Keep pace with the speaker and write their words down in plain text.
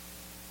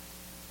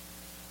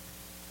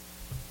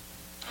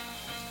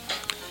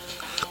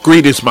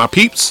Greetings, my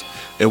peeps,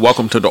 and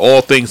welcome to the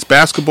All Things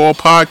Basketball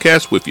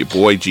Podcast with your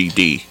boy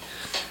GD.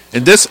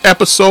 In this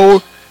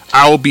episode,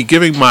 I will be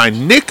giving my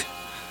Knicks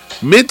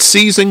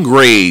midseason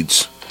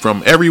grades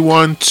from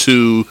everyone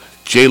to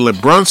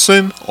Jalen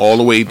Brunson all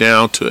the way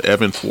down to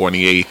Evan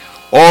Fournier.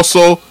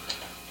 Also,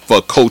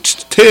 for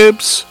Coach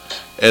Tibbs,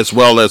 as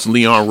well as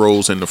Leon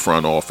Rose in the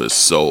front office.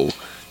 So,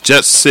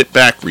 just sit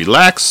back,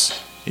 relax,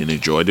 and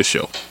enjoy the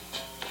show.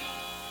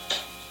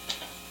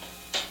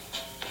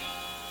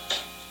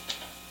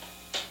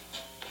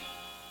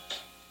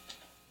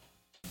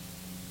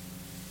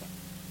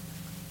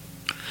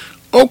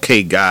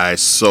 Okay,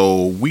 guys,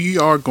 so we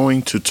are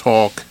going to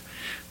talk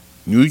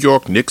New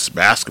York Knicks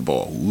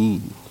basketball.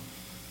 Ooh,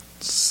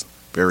 it's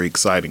very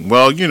exciting.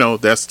 Well,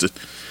 that's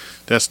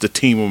the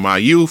team of my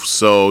youth,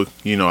 so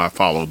I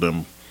follow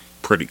them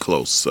pretty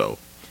close.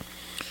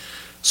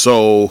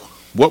 So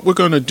what we're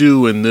going to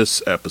do in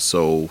this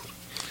episode,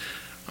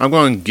 I'm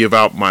going to give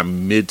out my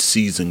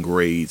mid-season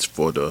grades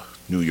for the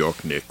New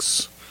York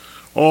Knicks.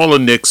 All the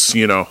Knicks,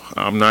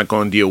 I'm not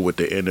going to deal with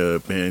the end of the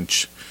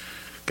bench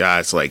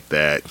guys like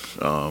that.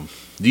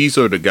 These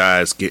are the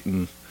guys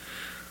getting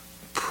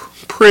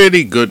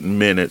pretty good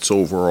minutes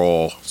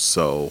overall.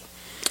 So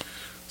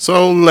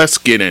let's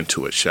get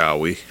into it, shall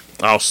we?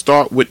 I'll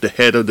start with the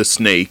head of the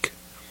snake,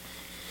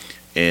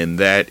 and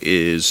that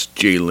is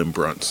Jalen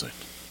Brunson.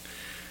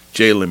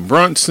 Jalen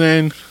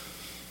Brunson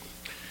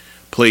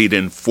played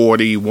in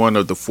 41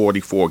 of the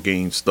 44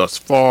 games thus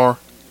far.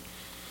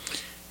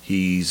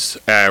 He's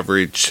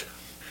averaged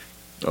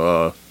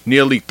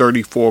nearly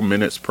 34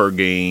 minutes per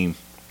game,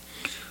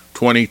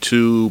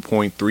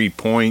 22.3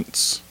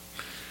 points,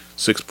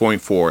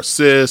 6.4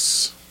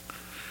 assists,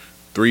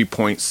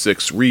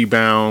 3.6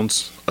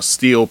 rebounds, a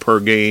steal per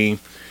game,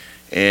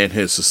 and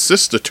his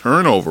assist to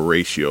turnover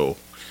ratio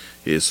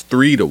is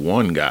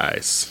 3-1,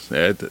 guys.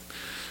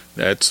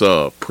 That's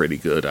pretty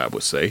good, I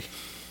would say.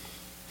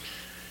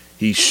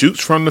 He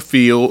shoots from the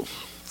field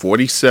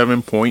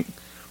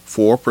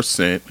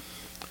 47.4%,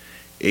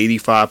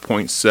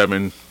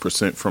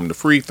 85.7% from the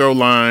free throw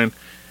line,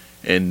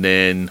 and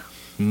then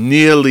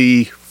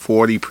nearly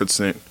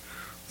 40%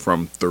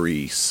 from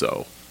three.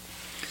 So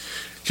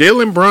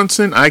Jalen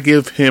Brunson, I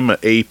give him an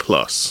A+.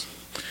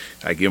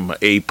 I give him an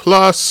A+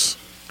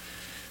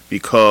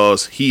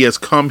 because he has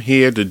come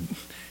here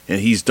and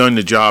he's done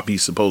the job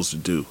he's supposed to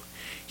do.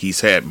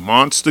 He's had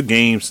monster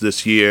games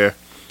this year.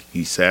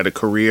 He's had a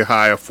career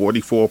high of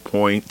 44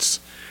 points.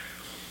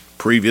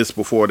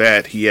 Before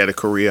that, he had a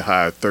career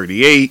high of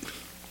 38.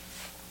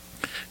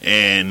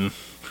 And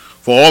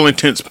for all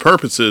intents and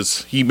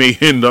purposes, he may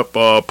end up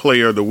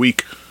player of the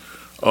week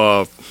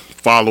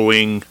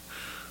following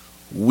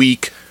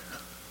week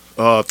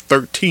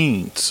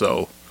 13.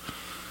 So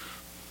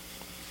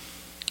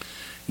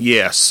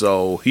yeah,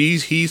 so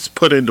he's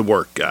put in the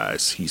work,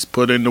 guys. He's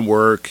put in the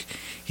work.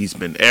 He's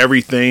been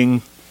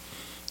everything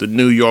the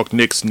New York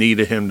Knicks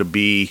needed him to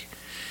be.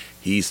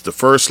 He's the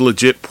first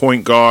legit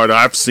point guard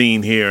I've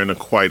seen here in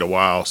quite a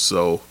while.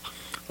 So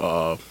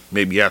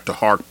maybe you have to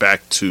hark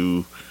back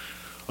to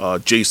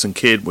Jason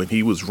Kidd when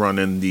he was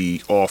running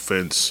the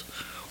offense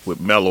with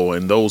Melo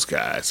and those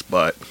guys.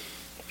 But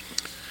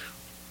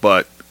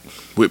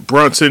with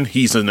Brunson,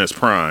 he's in his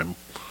prime.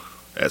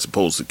 As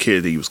opposed to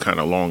Kidd, he was kind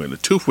of long in the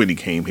tooth when he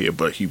came here,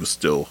 but he was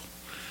still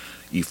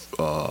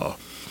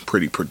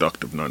pretty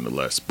productive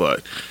nonetheless.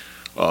 But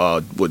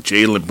what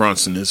Jalen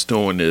Brunson is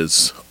doing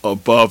is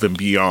above and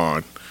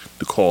beyond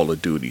the call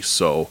of duty.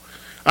 So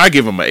I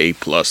give him an A+,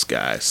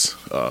 guys.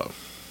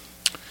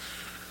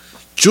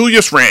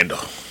 Julius Randle,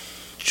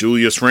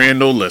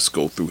 let's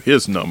go through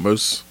his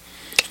numbers.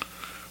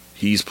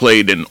 He's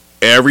played in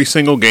every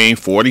single game,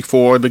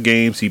 44 of the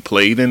games. He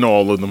played in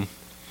all of them.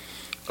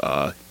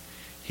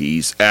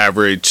 He's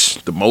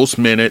averaged the most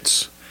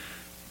minutes,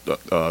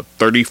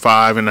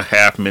 35 and a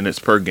half minutes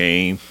per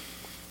game,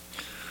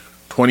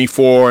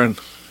 24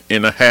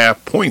 and a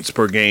half points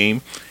per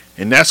game,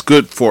 and that's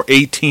good for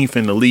 18th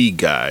in the league,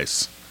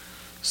 guys.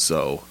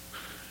 So,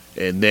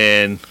 and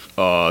then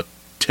 10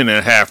 and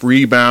a half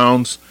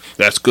rebounds,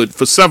 that's good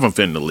for 7th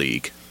in the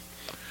league.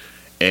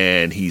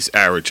 And he's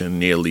averaging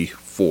nearly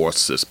 4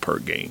 assists per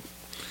game.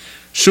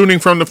 Shooting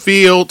from the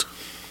field,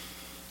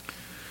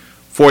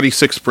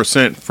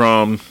 46%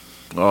 from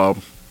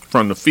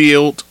the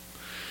field,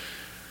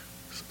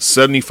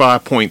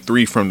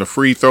 75.3 from the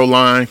free throw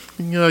line.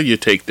 You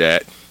take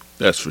that.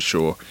 That's for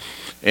sure.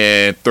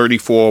 And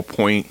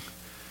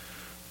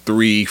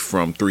 34.3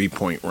 from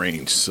three-point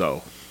range.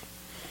 So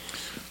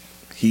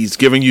he's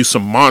giving you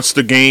some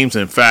monster games.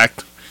 In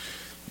fact,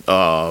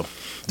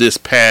 this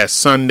past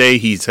Sunday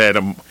he had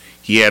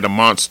a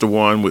monster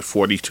one with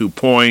 42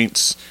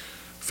 points,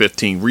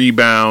 15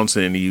 rebounds,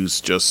 and he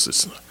was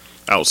just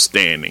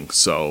outstanding.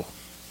 So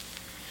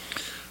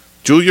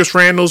Julius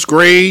Randle's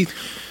grade,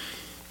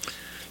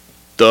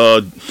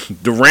 the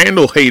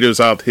Randle haters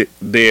out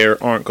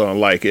there aren't going to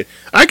like it.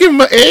 I give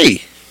him an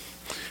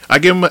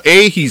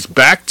A. He's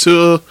back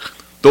to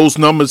those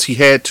numbers he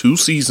had 2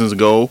 seasons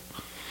ago.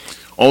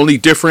 Only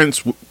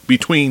difference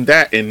between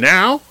that and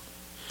now,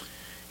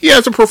 He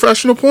has a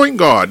professional point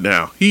guard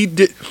now. He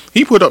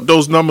put up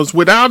those numbers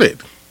without it.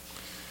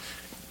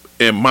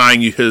 And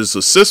mind you, his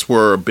assists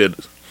were a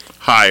bit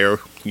higher.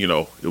 You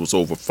know, it was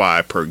over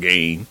 5 per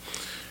game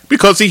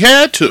because he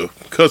had to.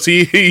 Because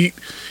he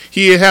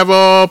have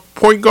a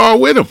point guard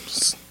with him.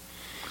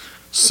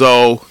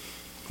 So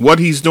what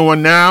he's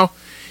doing now,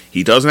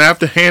 he doesn't have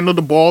to handle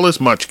the ball as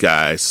much,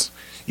 guys.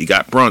 You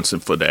got Brunson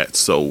for that.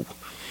 So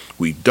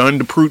we've done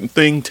the prudent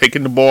thing,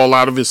 taking the ball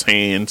out of his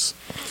hands.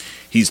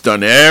 He's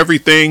done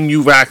everything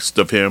you've asked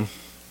of him.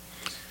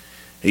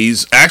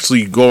 He's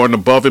actually going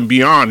above and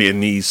beyond,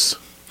 and he's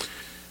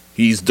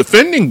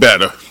defending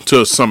better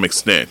to some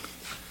extent.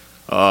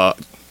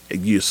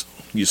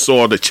 You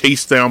saw the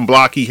chase down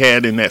block he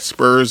had in that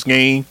Spurs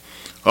game.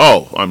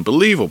 Oh,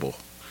 unbelievable.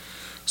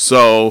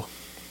 So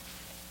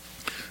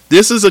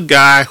this is a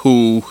guy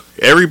who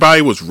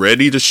everybody was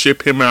ready to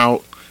ship him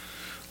out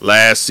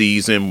last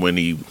season when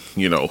he,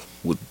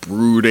 was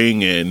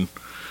brooding and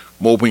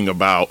moping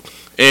about.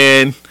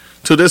 And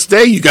to this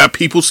day, you got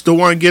people still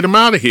want to get him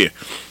out of here.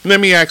 Let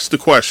me ask the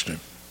question.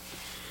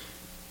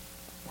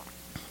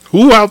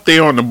 Who out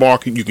there on the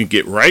market you can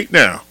get right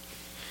now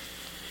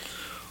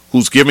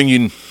who's giving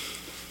you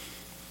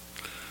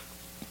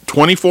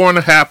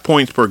 24.5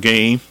 points per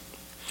game,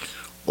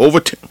 over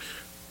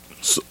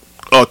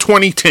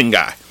 20-10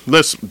 guy.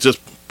 Let's just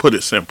put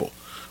it simple.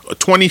 A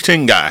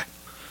 20-10 guy.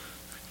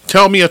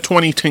 Tell me a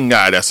 20-10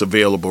 guy that's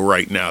available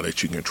right now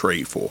that you can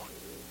trade for.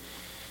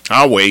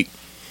 I'll wait.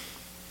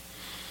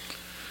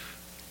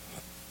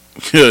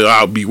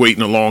 I'll be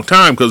waiting a long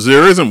time because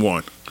there isn't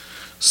one.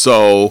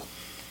 So,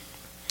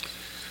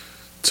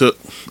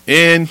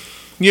 I've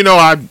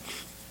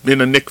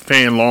been a Knicks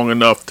fan long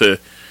enough to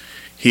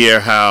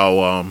hear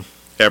how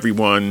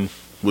everyone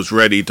was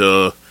ready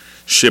to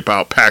ship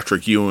out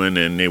Patrick Ewing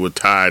and they were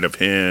tired of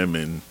him,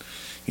 and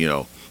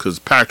because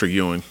Patrick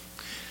Ewing,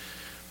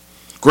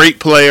 great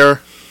player,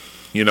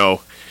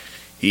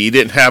 he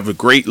didn't have a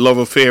great love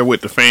affair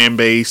with the fan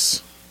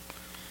base,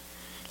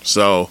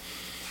 so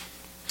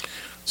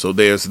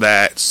there's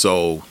that.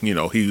 So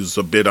he was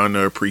a bit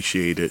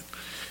underappreciated,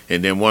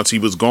 and then once he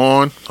was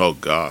gone, oh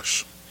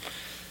gosh,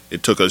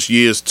 it took us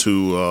years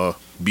to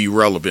be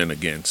relevant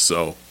again.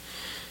 So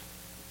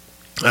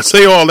I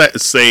say all that to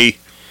say,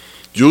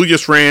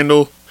 Julius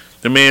Randle,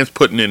 the man's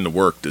putting in the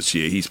work this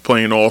year. He's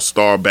playing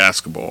all-star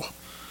basketball.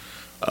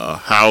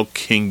 How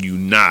can you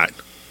not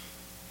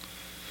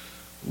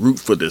root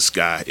for this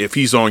guy if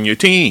he's on your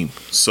team?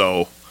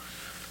 So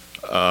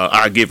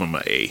I give him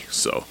an A.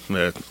 So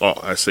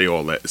I say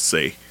all that to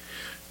say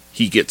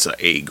he gets an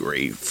A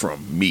grade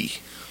from me.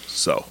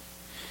 So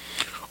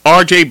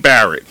R.J.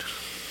 Barrett,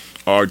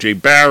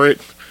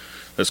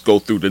 let's go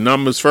through the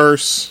numbers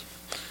first.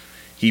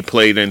 He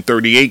played in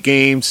 38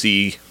 games.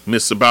 He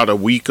missed about a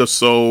week or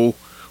so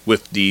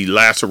with the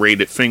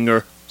lacerated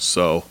finger.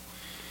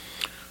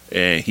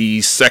 And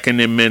he's second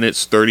in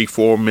minutes,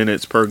 34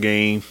 minutes per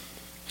game,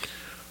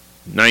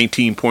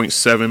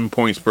 19.7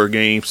 points per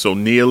game, so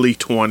nearly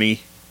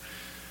 20.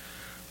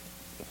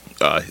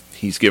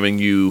 He's giving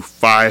you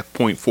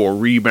 5.4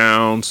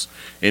 rebounds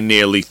and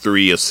nearly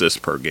 3 assists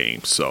per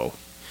game. So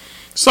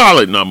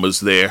solid numbers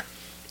there,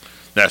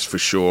 that's for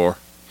sure.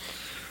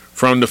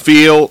 From the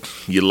field,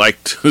 you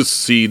like to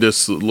see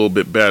this a little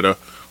bit better.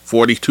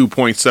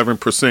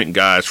 42.7%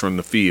 guys from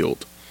the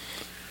field.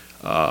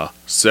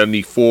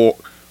 74,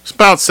 it's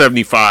about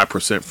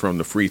 75% from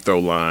the free throw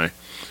line,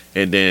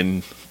 and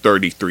then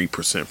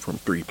 33% from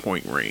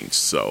 3-point range.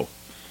 So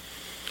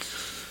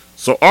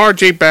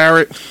R.J.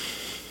 Barrett,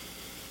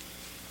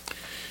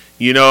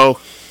 he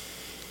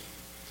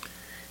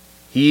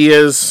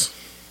is.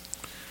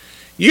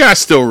 You guys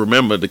still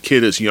remember the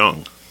kid is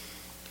young.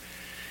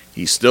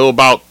 He's still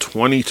about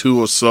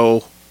 22 or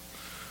so.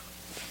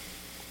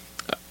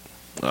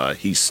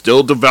 He's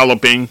still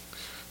developing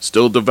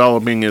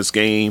his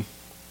game.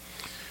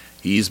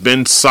 He's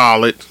been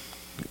solid.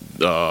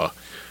 I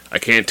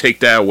can't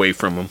take that away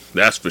from him.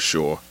 That's for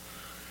sure.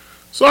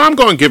 So I'm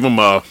going to give him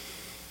I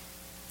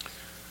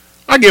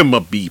give him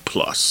a B+.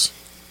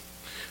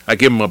 I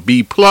give him a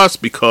B+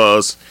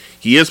 because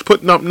he is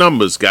putting up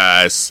numbers,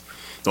 guys.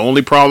 The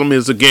only problem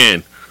is,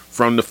 again,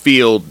 from the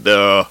field,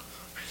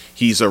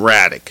 he's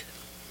erratic.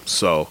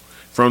 So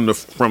from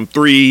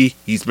 3,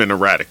 he's been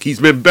erratic. He's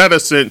been better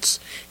since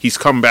he's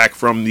come back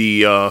from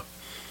the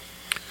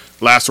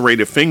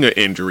lacerated finger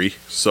injury.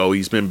 So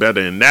he's been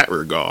better in that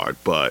regard.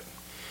 But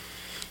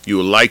you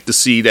would like to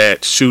see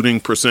that shooting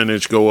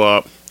percentage go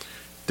up.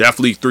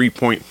 Definitely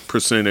 3-point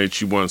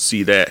percentage. You want to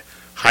see that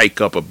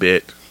hike up a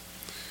bit.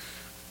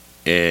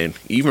 And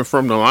even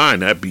from the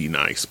line, that'd be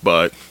nice.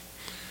 But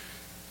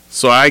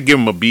so I give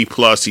him a B+.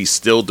 He's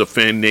still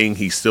defending.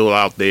 He's still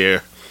out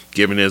there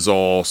giving his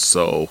all.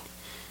 So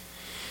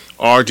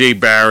R.J.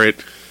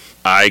 Barrett,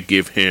 I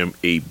give him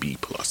a B+.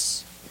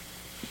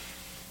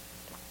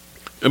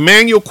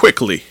 Emmanuel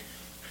Quickley,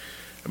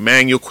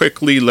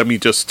 let me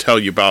just tell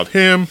you about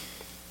him.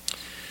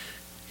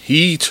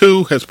 He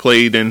too has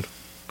played in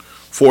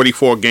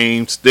 44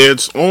 games.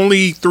 There's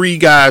only 3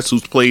 guys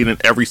who's played in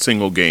every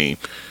single game.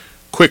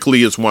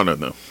 Quickly is one of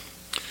them.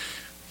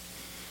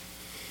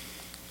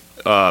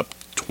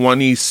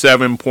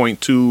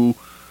 27.2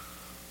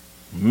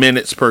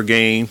 minutes per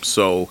game.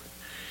 So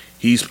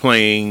he's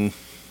playing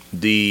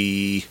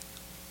he's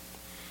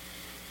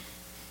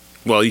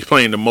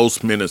playing the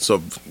most minutes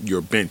of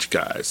your bench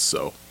guys.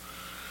 So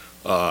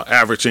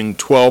averaging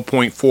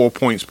 12.4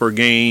 points per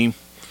game,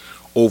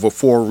 over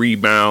 4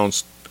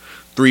 rebounds,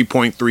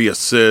 3.3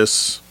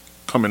 assists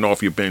coming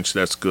off your bench.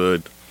 That's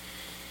good.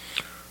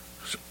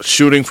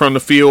 Shooting from the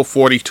field,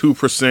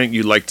 42%.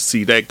 You'd like to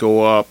see that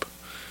go up.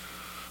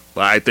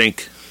 But I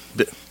think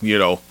that,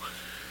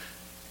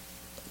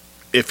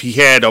 if he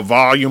had a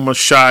volume of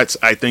shots,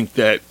 I think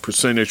that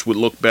percentage would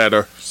look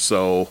better.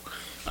 So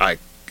I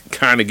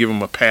kind of give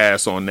him a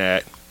pass on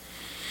that.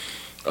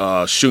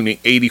 Shooting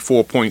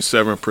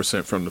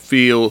 84.7% from the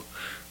field,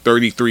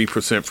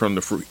 33%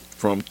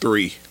 from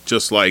three,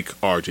 just like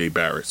R.J.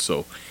 Barrett.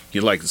 So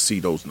you'd like to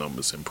see those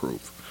numbers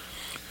improve.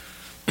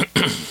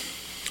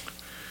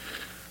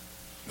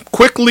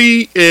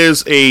 Quickly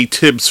is a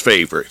Tibbs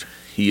favorite.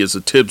 He is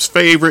a Tibbs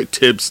favorite.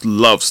 Tibbs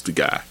loves the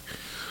guy.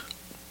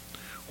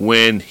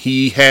 When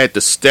he had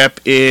to step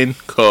in,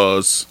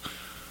 because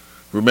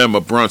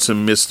remember,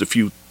 Brunson missed a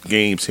few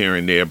games here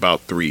and there,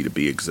 about 3 to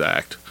be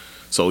exact.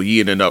 So he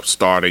ended up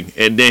starting.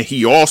 And then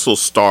he also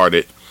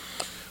started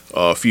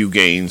a few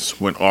games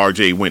when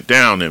RJ went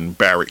down and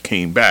Barrett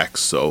came back.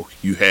 So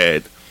you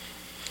had,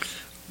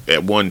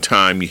 at one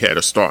time, you had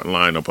a starting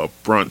lineup of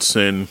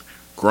Brunson,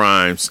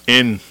 Grimes,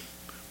 and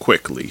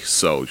Quickly.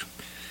 So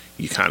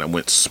you kind of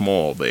went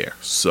small there.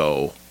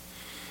 So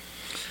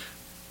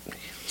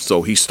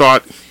he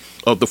started,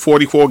 of the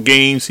 44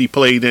 games he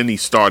played in, he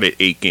started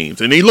 8 games.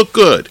 And he looked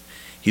good.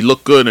 He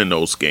looked good in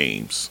those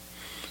games.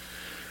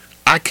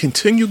 I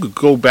continue to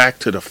go back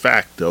to the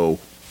fact, though,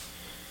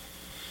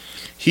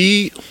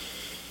 his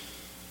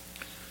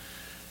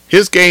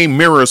game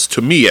mirrors,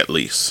 to me at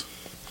least,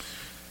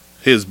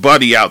 his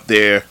buddy out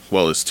there,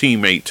 well, his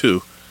teammate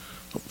too,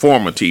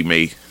 former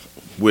teammate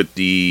with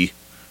the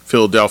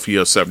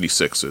Philadelphia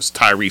 76ers,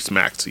 Tyrese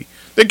Maxey.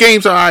 The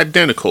games are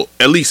identical,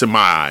 at least in my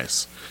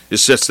eyes.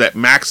 It's just that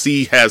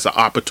Maxey has an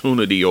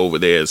opportunity over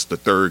there as the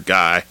third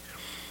guy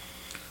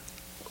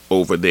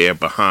over there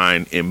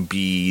behind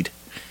Embiid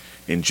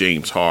and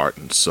James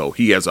Harden. So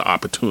he has an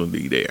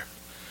opportunity there.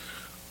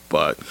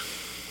 But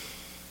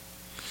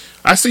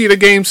I see the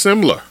game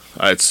similar.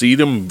 I see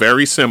them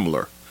very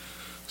similar.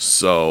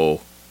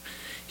 So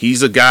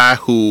he's a guy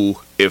who,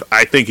 if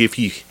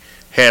he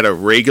had a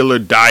regular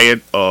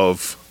diet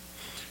of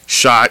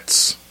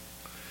shots,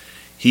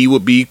 he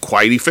would be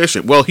quite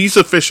efficient. Well, he's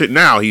efficient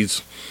now.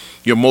 He's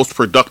your most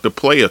productive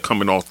player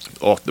coming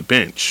off the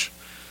bench.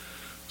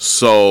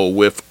 So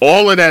with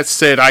all of that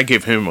said, I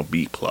give him a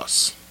B+.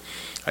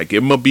 I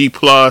give him a B+.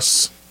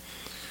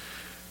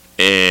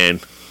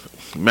 And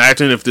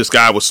imagine if this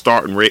guy was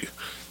starting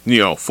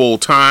full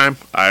time.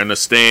 I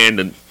understand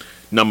the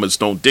numbers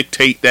don't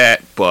dictate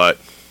that, but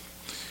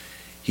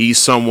he's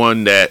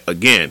someone that,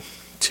 again,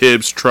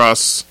 Tibbs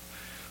trusts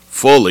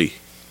fully.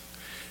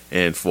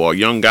 And for a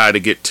young guy to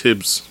get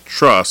Tibbs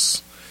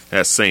trust,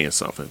 that's saying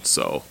something.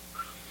 So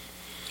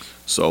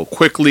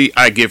quickly,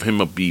 I give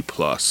him a B+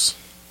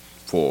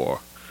 for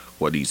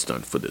what he's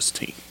done for this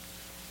team.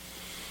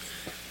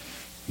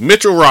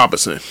 Mitchell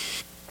Robinson,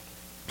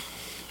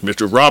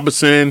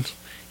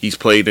 he's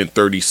played in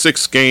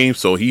 36 games,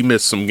 so he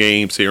missed some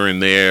games here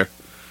and there.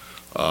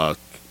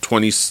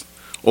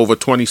 Over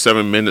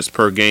 27 minutes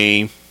per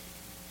game.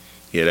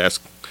 Yeah, that's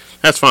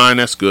fine.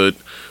 That's good.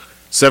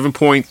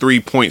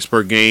 7.3 points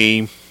per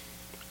game.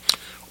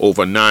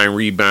 Over 9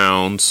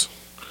 rebounds.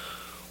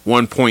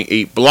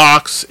 1.8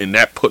 blocks, and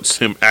that puts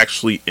him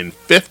actually in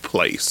 5th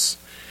place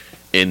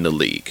in the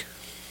league.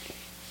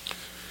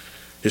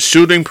 His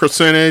shooting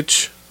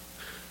percentage,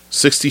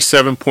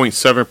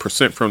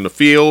 67.7% from the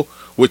field,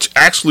 which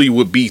actually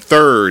would be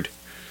 3rd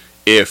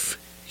if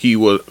he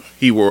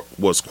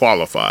was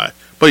qualified.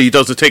 But he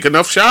doesn't take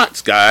enough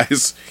shots,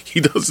 guys. He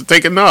doesn't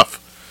take enough.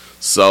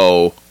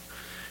 So,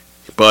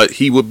 but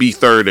he would be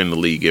 3rd in the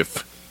league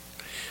if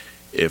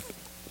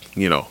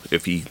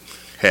he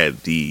had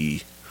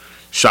the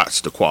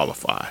shots to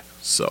qualify.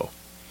 So,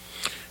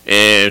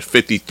 and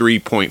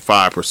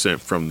 53.5%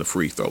 from the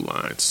free throw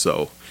line.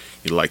 So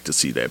you'd like to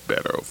see that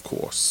better, of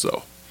course.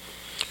 So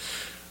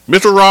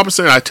Mitchell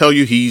Robinson, I tell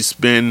you, he's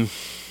been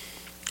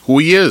who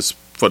he is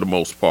for the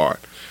most part.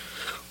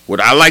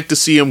 Would I like to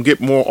see him get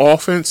more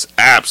offense?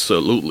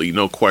 Absolutely,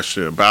 no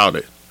question about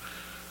it.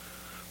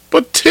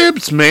 But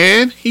Tibbs,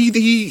 man,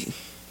 he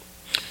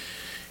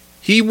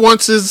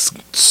wants his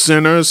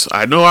centers.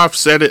 I know I've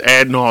said it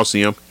ad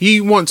nauseum. He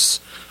wants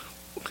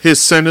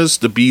his centers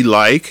to be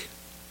like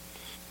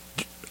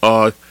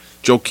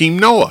Joakim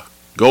Noah.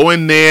 Go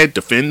in there,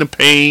 defend the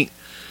paint,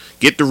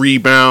 get the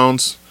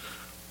rebounds,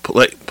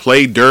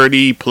 play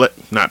dirty.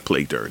 Not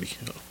play dirty.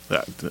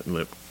 Let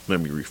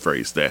me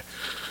rephrase that.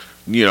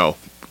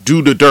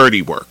 Do the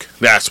dirty work.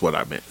 That's what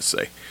I meant to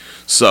say.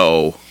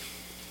 So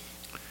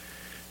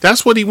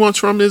that's what he wants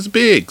from his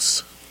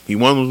bigs. He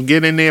wants them to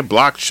get in there,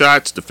 block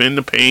shots, defend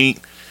the paint,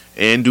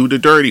 and do the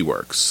dirty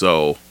work.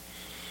 So,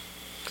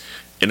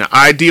 in an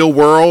ideal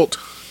world,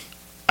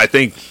 I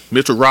think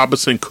Mitchell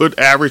Robinson could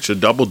average a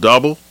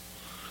double-double.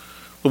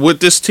 But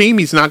with this team,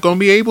 he's not going to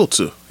be able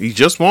to. He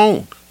just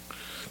won't.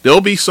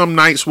 There'll be some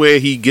nights where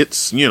he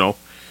gets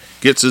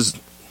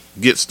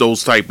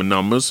those type of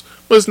numbers,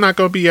 but it's not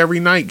going to be every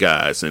night,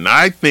 guys. And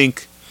I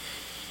think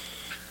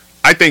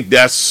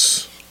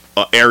that's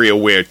an area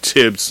where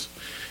Tibbs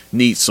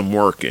needs some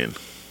work in.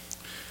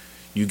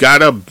 You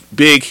got a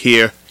big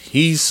here.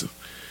 He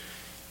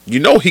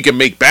can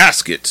make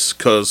baskets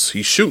because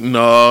he's shooting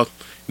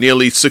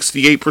nearly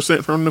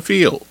 68% from the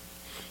field.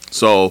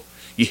 So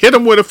you hit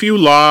him with a few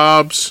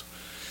lobs,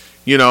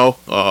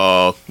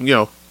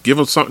 give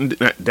him something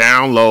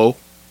down low.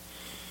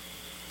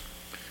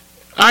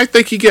 I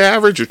think he can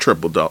average a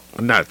triple-double.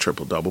 Not a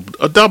triple-double,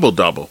 a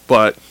double-double.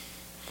 But,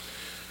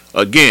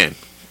 again,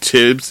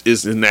 Tibbs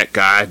isn't that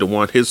guy to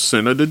want his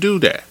center to do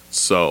that.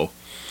 So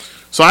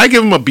I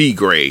give him a B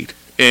grade.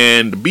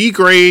 And the B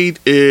grade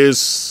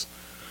is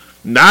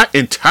not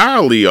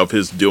entirely of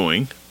his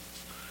doing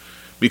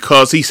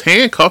because he's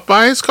handcuffed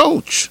by his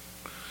coach.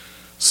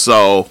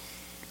 So,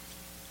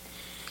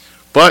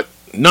 but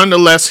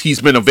nonetheless,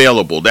 he's been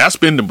available. That's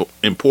been the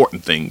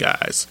important thing,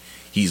 guys.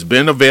 He's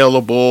been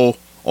available,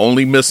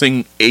 only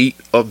missing 8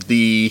 of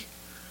the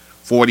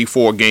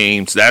 44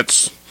 games.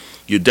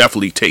 You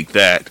definitely take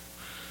that.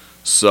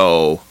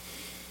 So,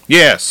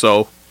 yeah,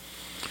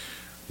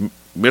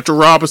 Mitchell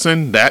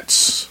Robinson,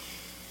 that's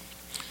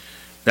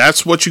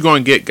what you're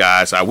going to get,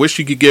 guys. I wish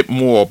you could get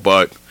more,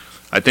 but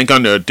I think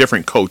under a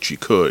different coach you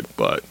could,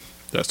 but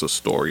that's a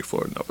story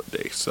for another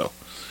day. So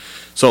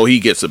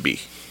he gets a B.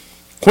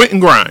 Quentin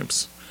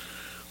Grimes,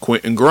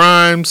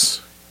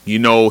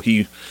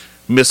 he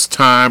missed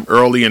time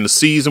early in the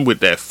season with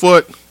that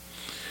foot.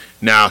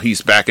 Now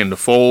he's back in the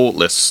fold.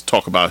 Let's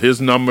talk about his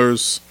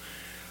numbers.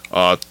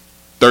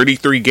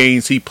 33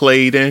 games he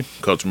played in,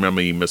 because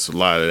remember he missed a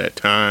lot of that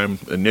time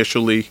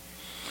initially.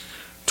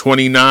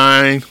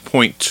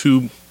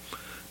 29.2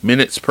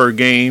 minutes per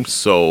game,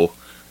 so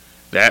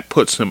that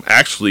puts him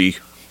actually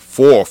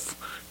 4th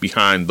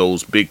behind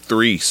those big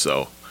 3.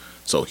 So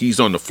he's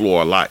on the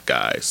floor a lot,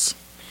 guys.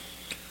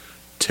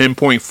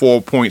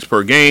 10.4 points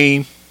per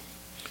game,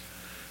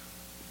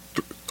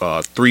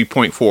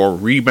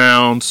 3.4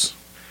 rebounds,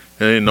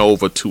 and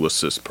over 2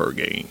 assists per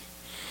game.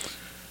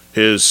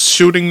 His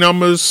shooting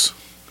numbers,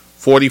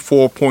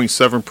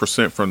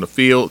 44.7% from the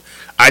field.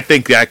 I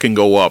think that can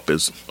go up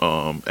as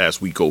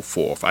we go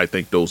forth. I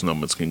think those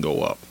numbers can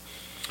go up.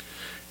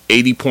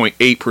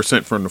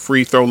 80.8% from the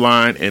free throw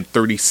line and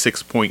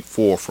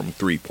 36.4% from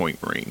 3-point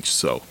range.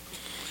 So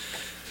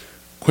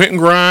Quentin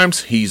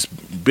Grimes, he's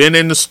been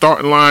in the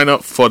starting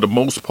lineup for the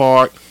most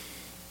part.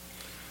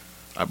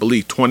 I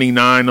believe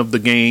 29 of the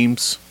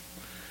games.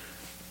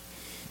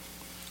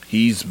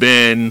 He's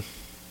been...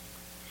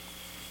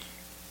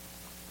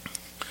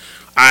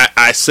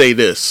 I say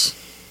this.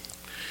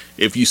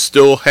 If you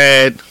still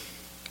had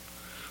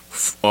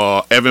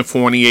Evan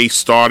Fournier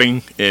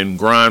starting and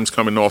Grimes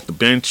coming off the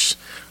bench,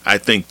 I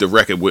think the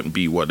record wouldn't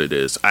be what it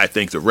is. I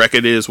think the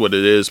record is what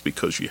it is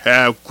because you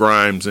have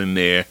Grimes in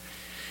there.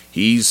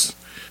 He's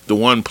the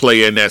one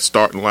player in that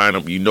starting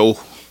lineup. You know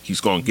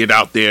he's going to get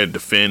out there and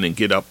defend and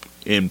get up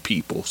in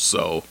people.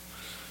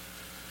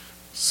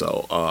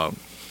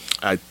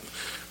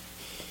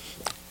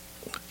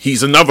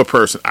 He's another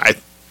person I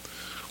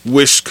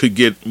wish could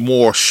get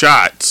more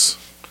shots,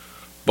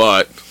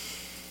 but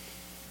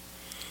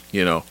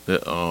in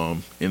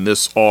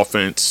this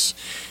offense,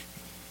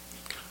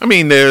 I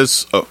mean,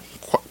 there's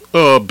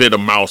a bit of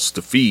mouths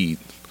to feed,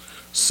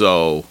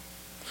 so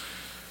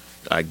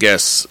I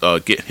guess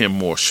getting him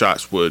more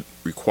shots would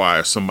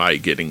require somebody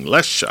getting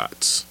less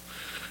shots.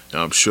 And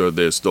I'm sure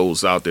there's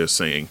those out there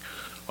saying,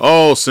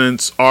 "Oh,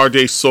 since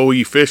RJ's so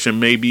efficient,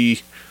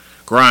 maybe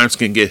Grimes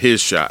can get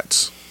his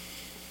shots."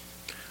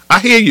 I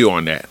hear you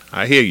on that.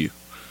 I hear you.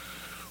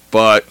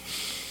 But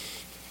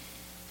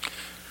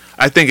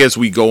I think as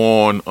we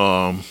go on,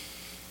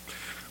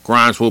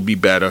 Grimes will be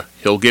better.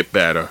 He'll get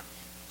better.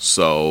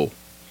 So,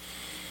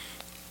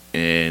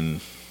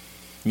 and,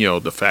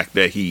 the fact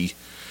that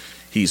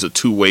he's a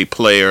two-way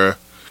player,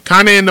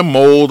 kind of in the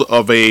mold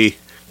of a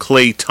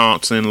Klay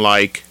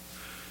Thompson-like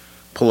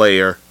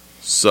player.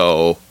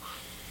 So,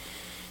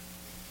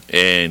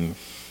 and,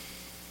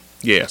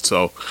 yeah.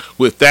 So,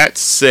 with that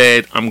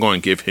said, I'm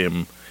going to give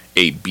him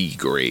a B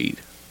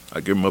grade. I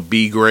give him a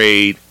B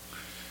grade.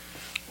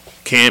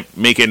 Can't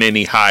make it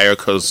any higher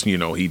because,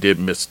 he did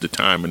miss the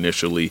time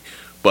initially.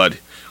 But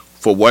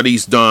for what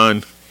he's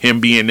done, him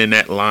being in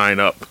that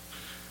lineup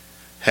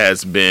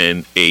has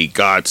been a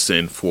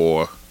godsend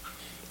for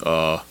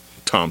Tom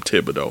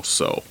Thibodeau.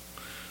 So,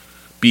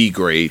 B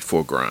grade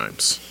for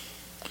Grimes.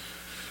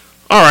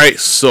 Alright,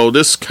 so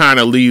this kind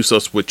of leaves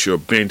us with your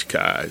bench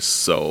guys.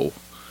 So,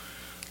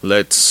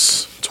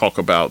 let's talk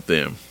about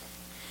them.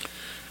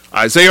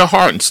 Isaiah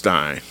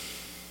Hartenstein.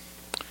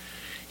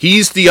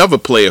 He's the other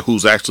player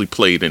who's actually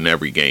played in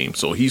every game.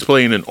 So he's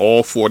playing in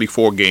all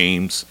 44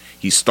 games.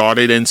 He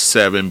started in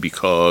 7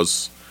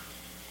 because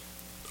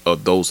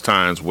of those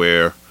times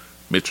where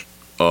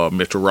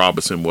Mitchell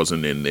Robinson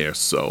wasn't in there,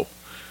 so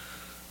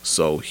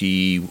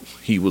he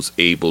was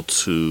able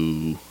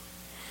to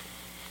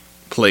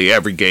play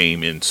every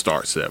game in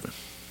start 7.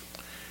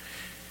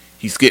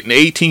 He's getting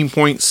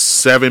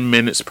 18.7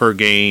 minutes per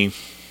game,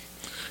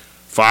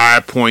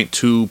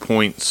 5.2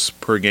 points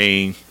per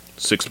game,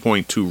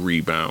 6.2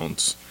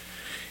 rebounds.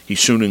 He's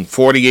shooting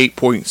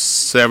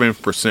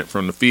 48.7%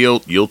 from the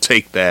field. You'll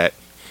take that.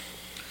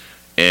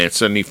 And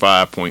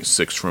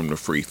 75.6 from the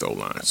free throw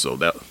line. So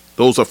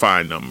those are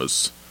fine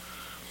numbers.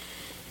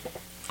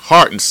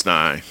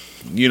 Hartenstein.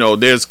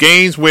 There's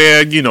games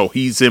where,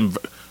 he's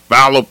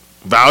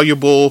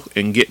valuable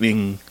in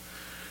getting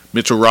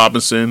Mitchell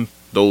Robinson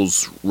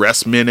those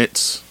rest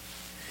minutes.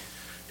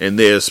 And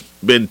there's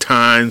been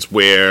times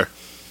where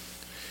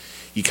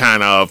you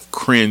kind of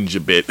cringe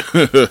a bit.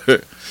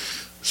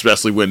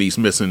 Especially when he's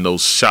missing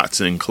those shots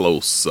in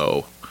close.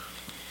 So,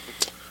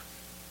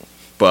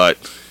 but,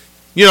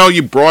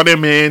 you brought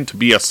him in to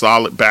be a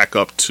solid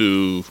backup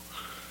to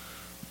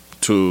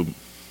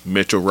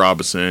Mitchell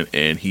Robinson,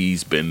 and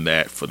he's been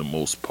that for the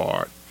most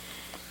part.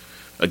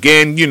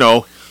 Again,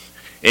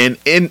 and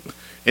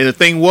the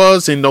thing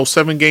was, in those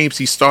 7 games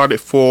he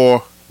started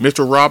for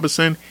Mitchell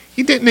Robinson,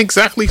 he didn't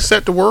exactly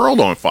set the world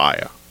on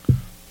fire.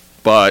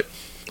 But,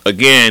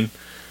 again,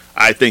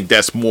 I think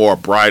that's more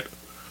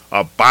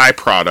a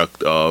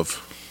byproduct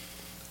of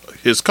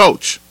his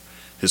coach.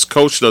 His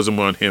coach doesn't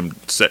want him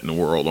setting the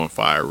world on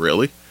fire,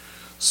 really.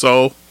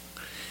 So,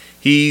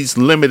 he's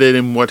limited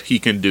in what he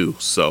can do.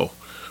 So,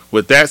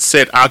 with that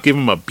said, I'll give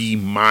him a B-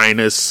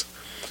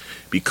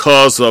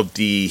 because of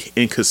the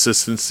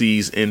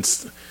inconsistencies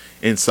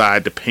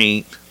inside the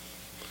paint.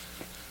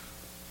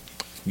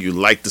 You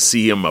like to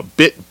see him a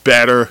bit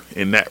better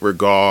in that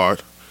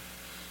regard.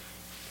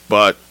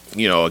 But,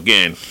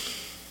 again,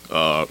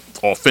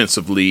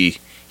 offensively,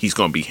 he's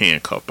going to be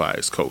handcuffed by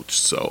his coach.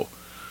 So,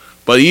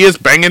 but he is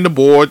banging the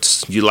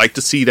boards. You like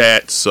to see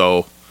that.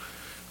 So,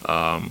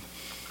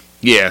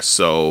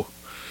 so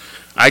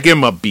I give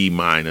him a B-.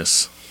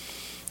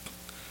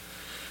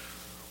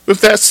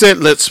 With that said,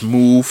 let's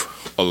move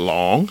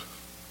along.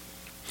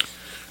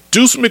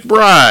 Deuce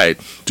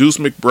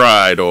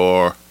McBride,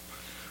 or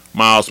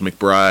Miles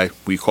McBride,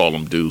 we call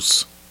him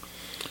Deuce.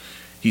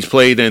 He's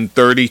played in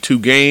 32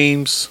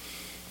 games.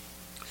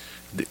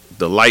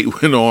 The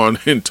light went on,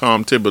 and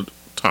Tom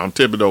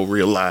Thibodeau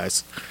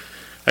realized,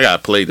 I got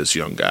to play this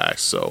young guy.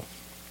 So,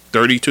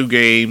 32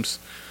 games,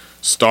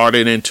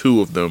 started in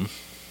 2 of them.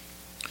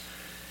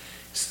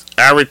 He's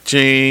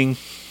averaging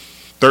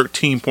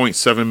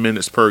 13.7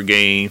 minutes per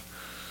game.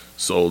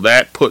 So,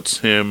 that puts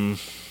him...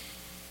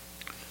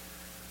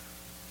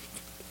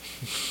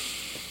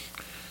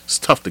 It's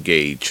tough to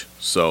gauge.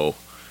 So,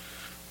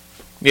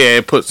 yeah,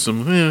 it puts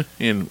him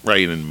in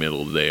right in the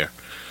middle there.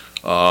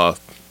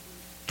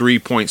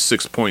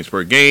 3.6 points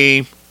per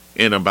game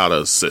and about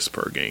an assist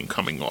per game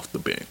coming off the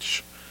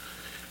bench.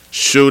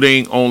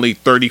 Shooting only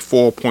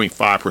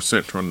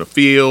 34.5% from the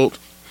field.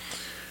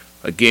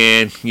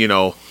 Again,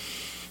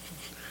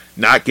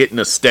 not getting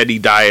a steady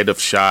diet of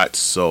shots,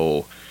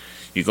 so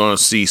you're going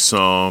to see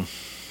some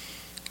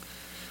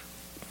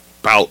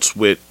bouts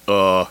with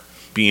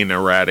being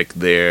erratic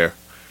there.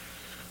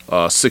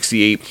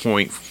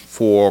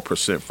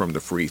 68.4% from the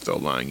free throw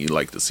line. You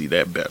like to see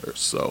that better.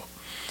 So,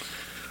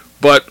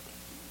 but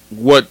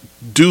what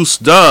Deuce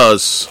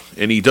does,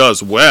 and he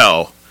does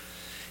well,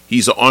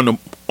 he's an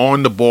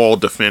on the ball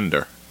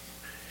defender.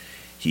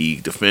 He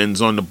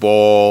defends on the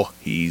ball.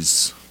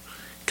 He's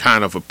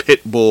kind of a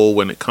pit bull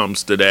when it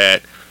comes to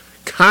that.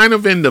 Kind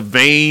of in the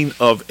vein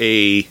of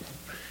if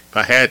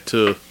I had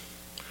to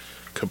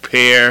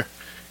compare,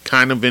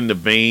 kind of in the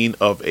vein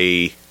of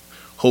a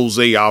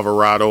Jose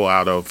Alvarado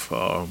out of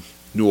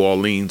New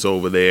Orleans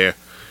over there,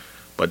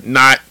 but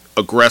not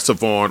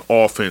aggressive on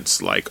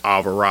offense like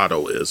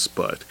Alvarado is,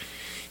 but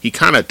he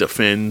kind of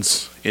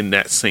defends in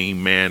that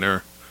same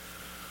manner.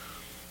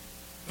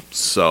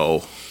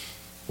 So,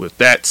 with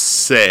that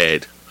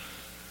said,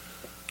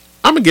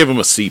 I'm going to give him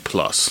a C+.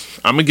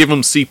 I'm going to give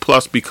him C+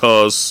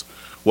 because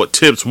what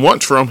Tibbs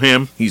wants from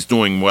him, he's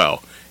doing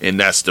well,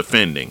 and that's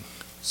defending.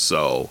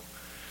 So,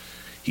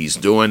 he's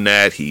doing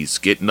that. He's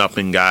getting up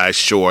in guys'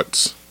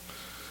 shorts.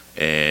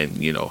 And,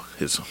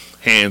 his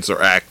hands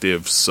are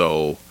active.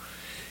 So,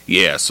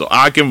 yeah. So,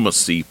 I'll give him a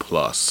C+.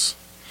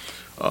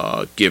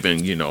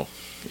 Given,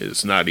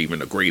 it's not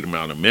even a great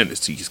amount of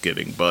minutes he's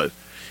getting. But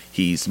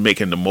he's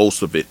making the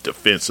most of it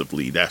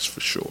defensively. That's for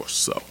sure.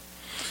 So,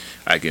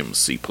 I give him a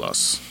C+.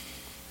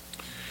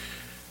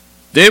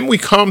 Then we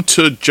come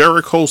to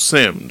Jericho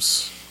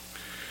Sims.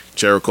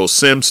 Jericho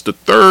Sims, the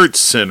third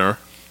center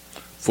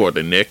for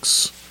the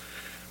Knicks.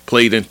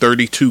 Played in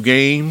 32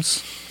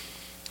 games.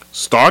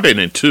 Started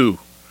in 2.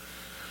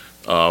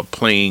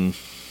 Playing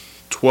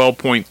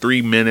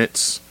 12.3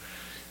 minutes.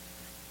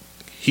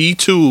 He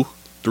too,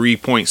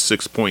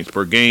 3.6 points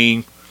per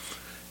game.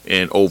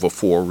 And over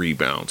 4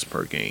 rebounds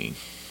per game.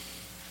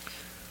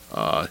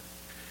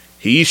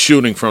 He's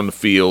shooting from the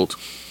field.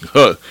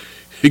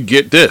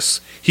 Get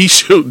this. He's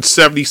shooting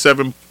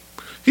 77%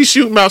 He's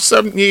shooting about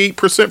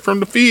 78% from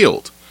the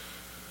field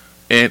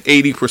and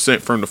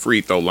 80% from the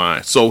free throw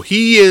line. So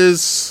he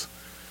is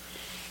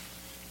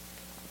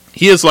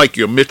like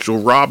your Mitchell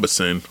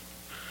Robinson,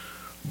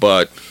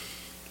 but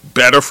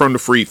better from the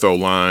free throw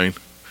line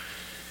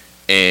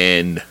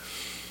and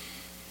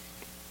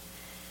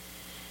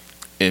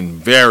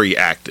very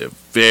active.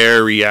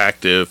 Very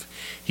active.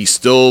 He's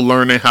still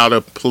learning how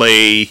to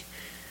play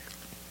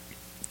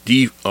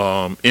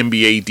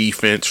NBA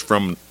defense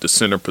from the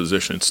center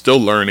position. Still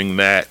learning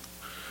that.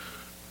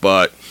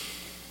 But,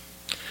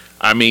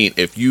 I mean,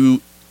 if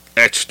you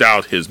etched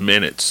out his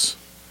minutes,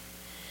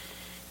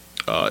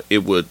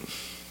 it would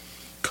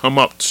come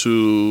up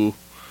to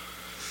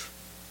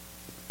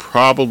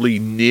probably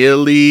a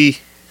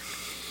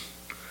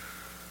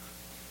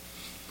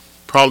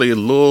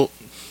little,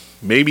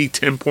 maybe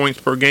 10 points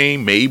per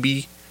game,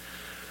 maybe.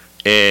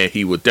 And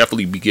he would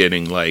definitely be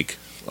getting like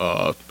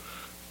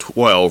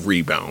 12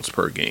 rebounds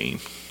per game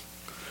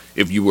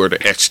if you were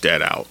to etch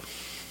that out.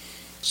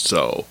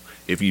 So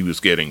if he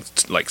was getting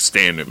like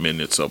standard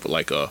minutes of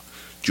like a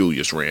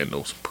Julius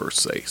Randle per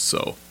se.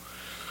 So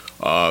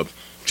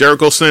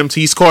Jericho Sims,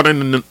 he's caught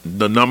in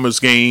the numbers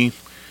game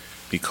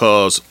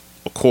because,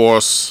 of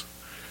course,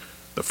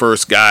 the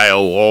first guy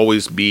will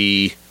always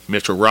be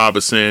Mitchell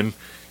Robinson.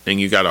 Then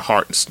you got a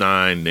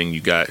Hartenstein. Then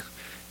you got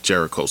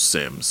Jericho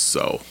Sims.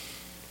 So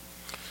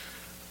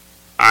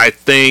I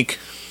think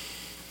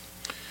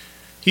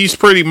he's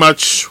pretty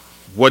much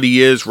what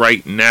he is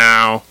right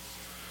now.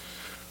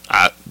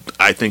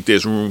 I think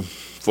there's room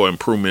for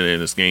improvement in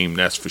his game,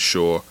 that's for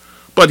sure.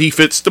 But he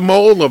fits the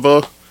mold of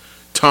a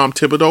Tom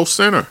Thibodeau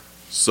center.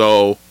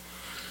 So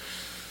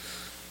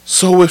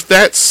with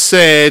that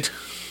said,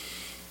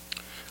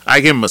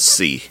 I give him a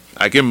C.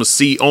 I give him a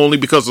C only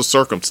because of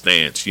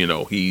circumstance. You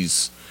know,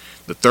 he's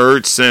the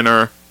third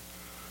center,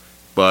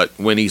 but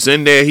when he's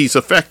in there, he's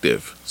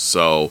effective.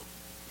 So,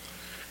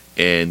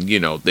 and you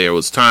know, there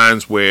was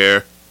times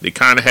where they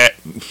kind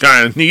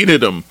of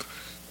needed him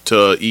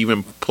to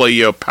even play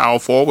your power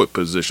forward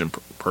position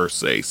per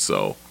se.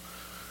 So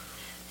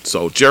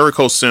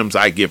Jericho Sims,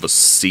 I give a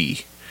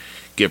C,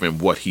 given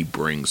what he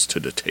brings to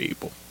the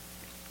table.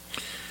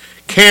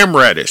 Cam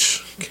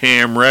Reddish, it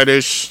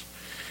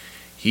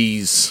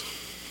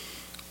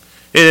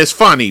is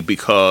funny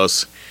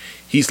because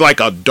he's like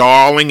a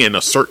darling in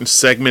a certain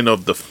segment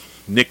of the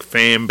Knicks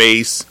fan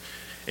base,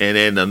 and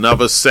in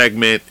another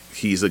segment,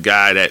 he's a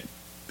guy that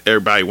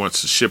everybody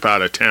wants to ship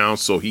out of town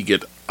so he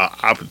get an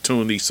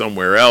opportunity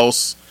somewhere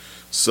else.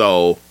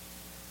 So,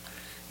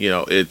 you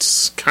know,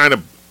 it's kind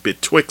of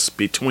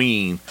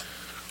between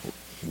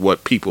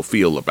what people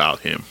feel about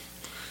him.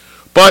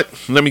 But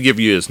let me give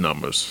you his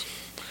numbers.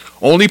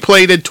 Only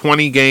played in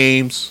 20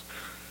 games.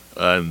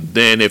 And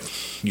then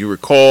if you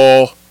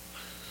recall,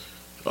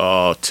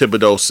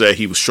 Thibodeau said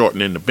he was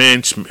shortening the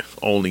bench,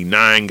 only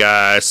 9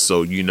 guys.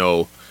 So, you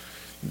know,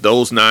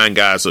 those 9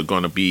 guys are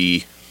going to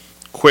be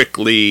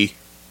Quickly,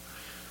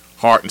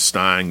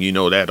 Hartenstein, you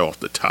know that off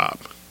the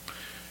top.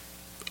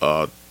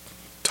 Obi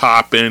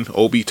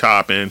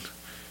Toppin,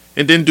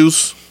 and then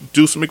Deuce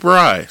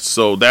McBride.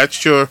 So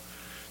that's your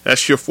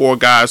 4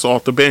 guys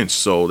off the bench.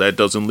 So that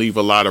doesn't leave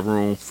a lot of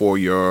room for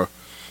your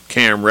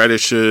Cam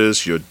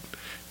Reddishes, your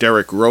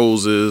Derrick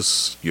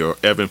Roses, your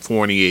Evan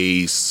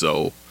Fourniers.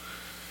 So,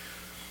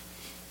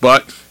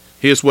 but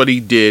here's what he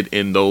did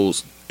in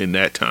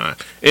that time.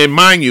 And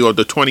mind you, of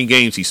the 20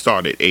 games, he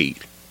started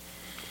 8.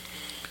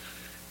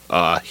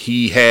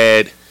 He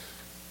had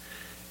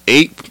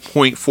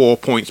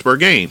 8.4 points per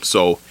game.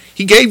 So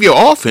he gave you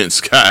offense,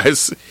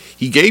 guys.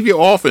 He gave you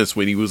offense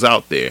when he was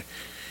out there.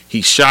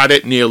 He shot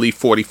at nearly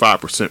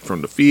 45%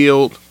 from the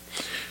field,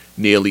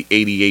 nearly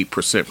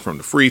 88% from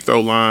the free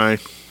throw line,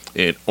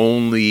 and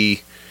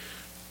only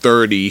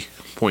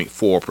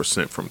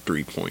 30.4% from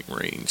three-point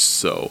range.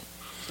 So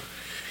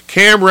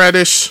Cam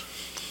Reddish,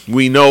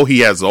 we know he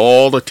has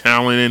all the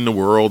talent in the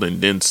world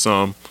and then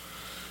some.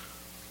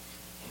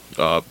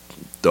 The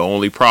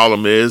only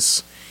problem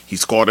is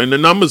he's caught in the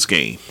numbers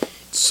game.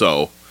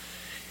 So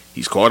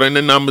he's caught in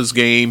the numbers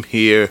game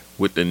here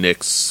with the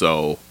Knicks.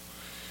 So,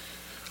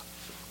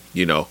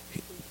 you know,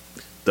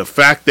 the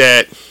fact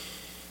that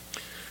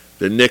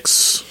the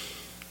Knicks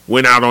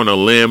went out on a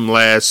limb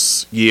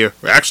last year,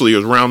 actually it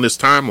was around this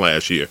time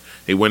last year,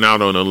 they went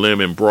out on a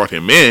limb and brought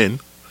him in.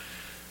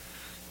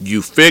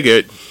 You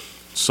figured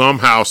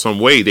somehow, some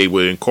way they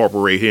would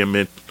incorporate him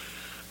in,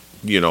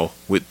 you know,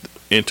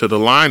 into the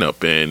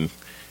lineup, and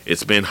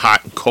it's been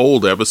hot and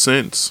cold ever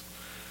since.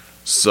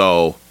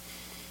 So,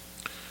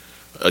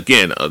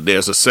 again,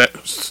 there's a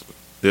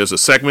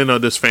segment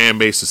of this fan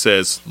base that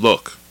says,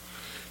 look,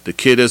 the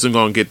kid isn't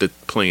going to get the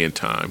playing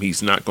time.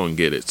 He's not going to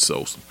get it,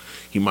 so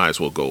he might as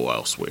well go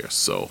elsewhere.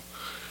 So,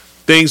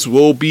 things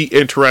will be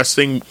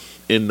interesting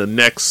in the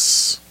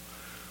next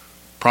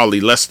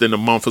probably less than a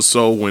month or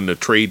so when the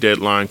trade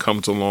deadline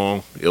comes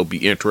along. It'll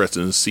be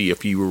interesting to see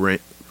if he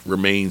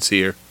remains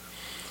here.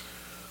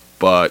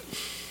 But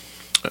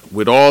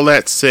with all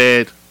that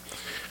said,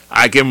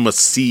 I give him a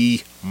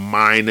C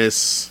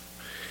minus.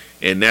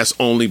 And that's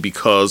only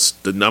because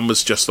the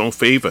numbers just don't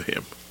favor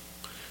him.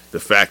 The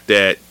fact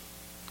that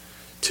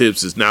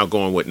Tibbs is now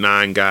going with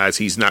 9 guys,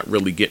 he's not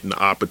really getting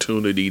the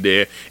opportunity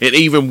there. And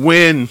even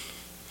when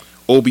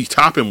Obi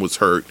Toppin was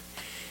hurt,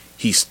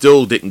 he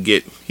still didn't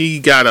get, he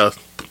got to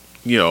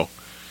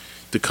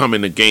come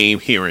in the game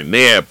here and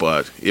there,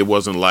 but it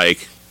wasn't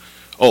like,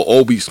 oh,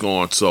 Obi's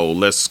gone, so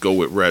let's go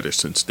with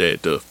Reddish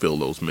instead to fill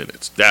those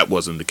minutes. That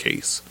wasn't the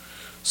case.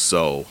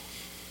 So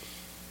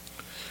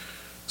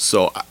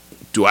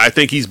do I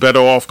think he's better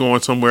off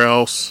going somewhere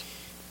else?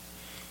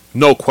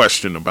 No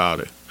question about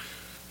it.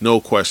 No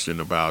question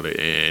about it.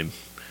 And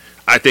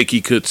I think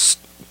he could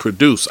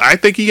produce. I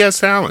think he has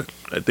talent.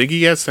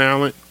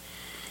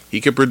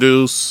 He can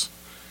produce.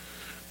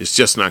 It's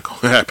just not going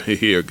to happen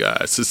here,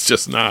 guys. It's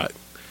just not.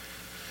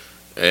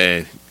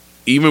 And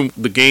even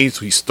the games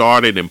he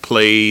started and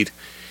played,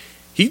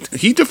 he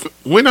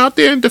went out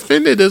there and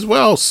defended as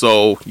well.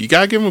 So you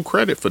got to give him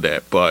credit for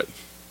that. But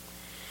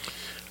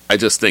I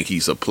just think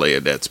he's a player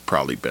that's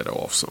probably better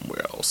off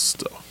somewhere else.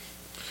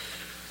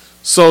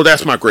 So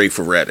that's my grade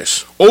for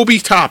Reddish. Obi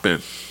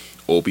Toppin,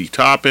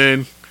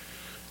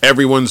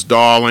 everyone's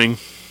darling.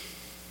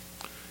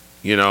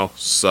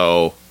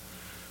 So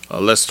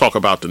let's talk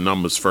about the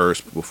numbers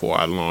first before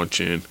I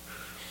launch in.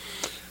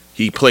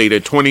 He played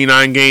in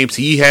 29 games.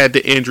 He had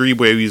the injury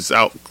where he was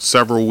out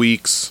several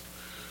weeks,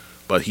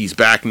 but he's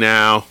back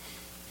now.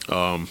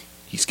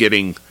 He's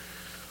getting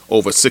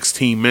over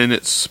 16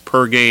 minutes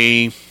per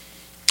game,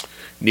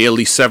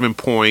 nearly 7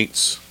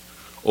 points,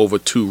 over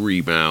 2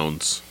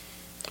 rebounds.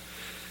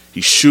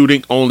 He's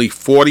shooting only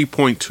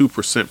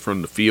 40.2%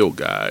 from the field,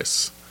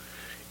 guys.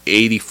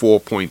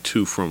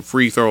 84.2% from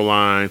free throw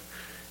line,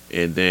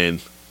 and then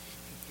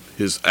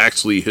his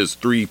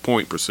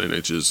 3-point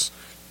percentage is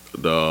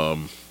the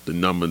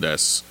number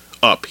that's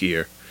up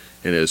here,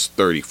 and it's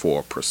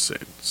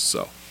 34%.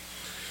 So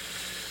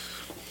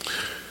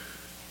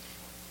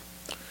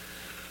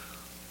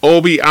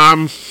Obi,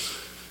 I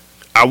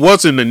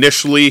wasn't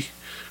initially,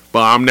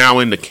 but I'm now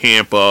in the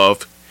camp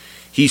of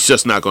he's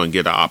just not going to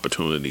get an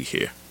opportunity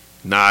here.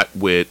 Not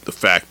with the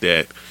fact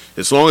that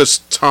as long as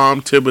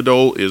Tom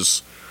Thibodeau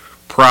is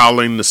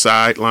prowling the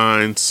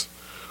sidelines,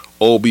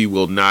 Obi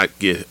will not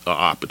get an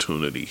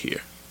opportunity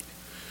here.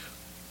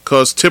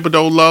 Because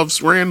Thibodeau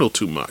loves Randall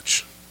too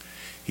much.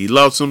 He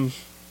loves him.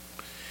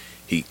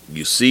 He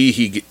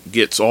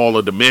gets all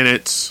of the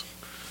minutes,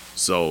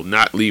 so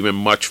not leaving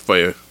much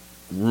for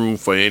room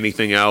for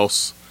anything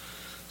else.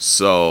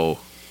 So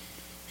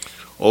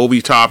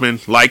Obi Toppin,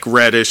 like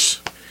Reddish,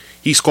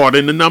 he scored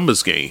in the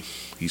numbers game.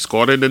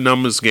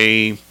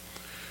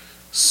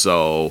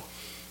 So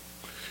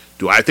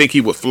do I think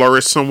he would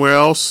flourish somewhere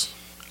else?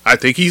 I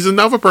think he's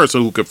another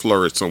person who could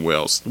flourish somewhere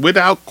else,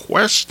 without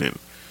question.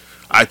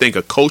 I think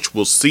a coach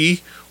will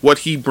see what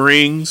he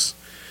brings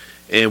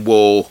and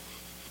will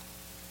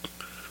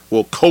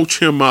coach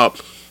him up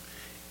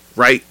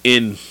right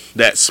in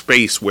that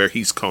space where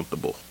he's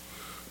comfortable.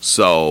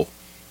 So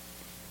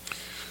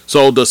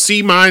the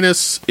C-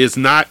 is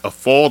not a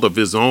fault of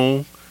his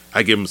own.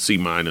 I give him C-.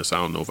 I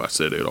don't know if I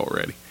said it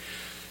already.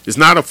 It's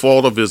not a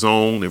fault of his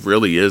own. It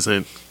really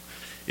isn't.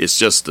 It's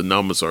just the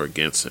numbers are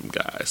against him,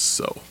 guys.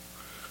 So,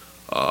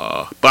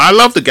 but I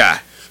love the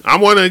guy.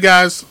 I'm one of the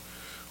guys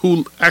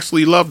who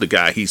actually love the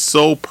guy. He's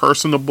so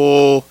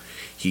personable.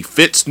 He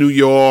fits New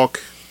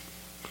York.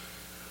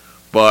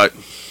 But,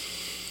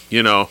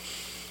 and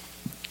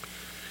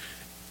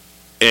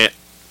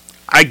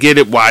I get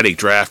it why they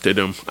drafted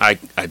him. I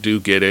do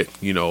get it.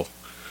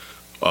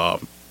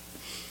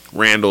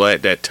 Randall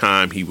at that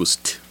time, he was,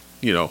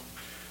 you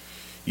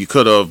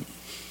could have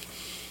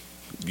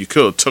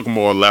took him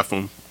or left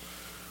him,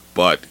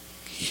 but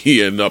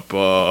he ended up,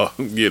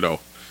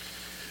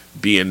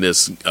 being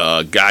this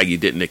guy you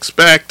didn't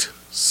expect.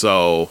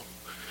 So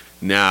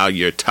now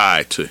you're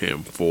tied to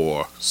him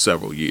for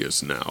several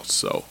years now.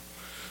 So,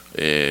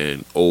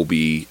 and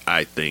Obi,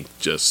 I think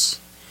just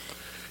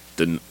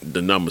the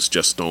numbers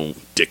just don't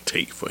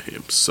dictate for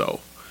him. So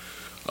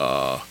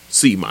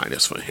C-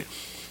 for him.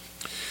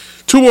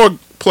 2 more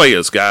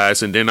players,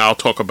 guys, and then I'll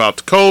talk about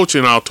the coach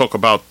and I'll talk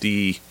about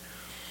the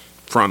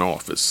front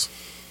office.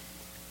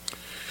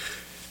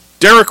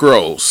 Derrick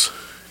Rose,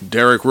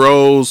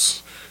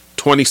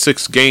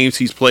 26 games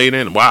he's played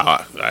in.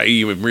 Wow, I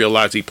even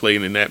realized he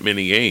played in that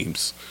many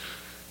games.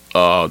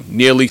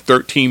 Nearly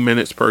 13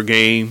 minutes per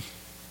game.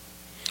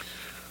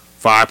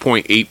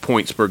 5.8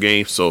 points per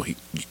game. So, he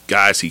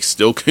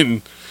still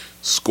can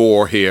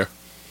score here.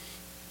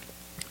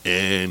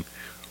 And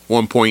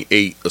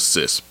 1.8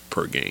 assists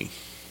per game.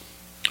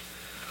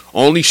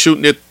 Only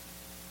shooting at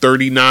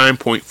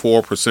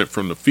 39.4%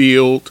 from the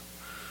field.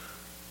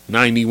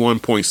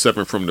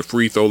 91.7% from the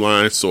free throw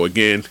line. So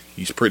again,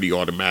 he's pretty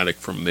automatic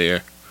from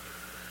there.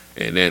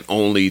 And then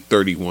only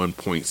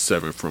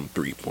 31.7% from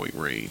 3-point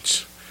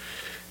range.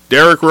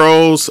 Derrick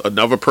Rose,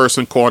 another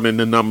person caught in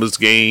the numbers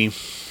game.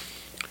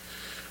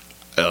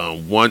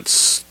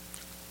 Once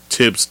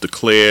Tibbs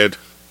declared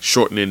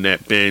shortening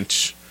that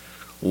bench,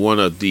 one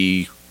of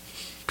the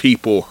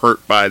people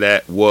hurt by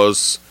that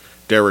was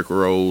Derrick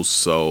Rose.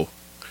 So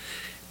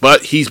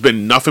But he's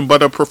been nothing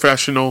but a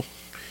professional.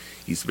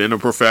 He's been a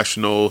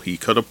professional. He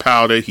could have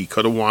pouted. He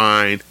could have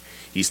whined.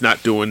 He's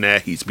not doing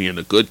that. He's being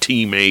a good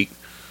teammate.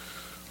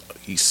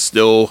 He's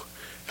still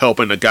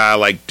helping a guy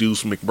like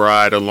Deuce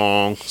McBride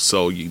along.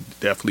 So you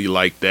definitely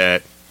like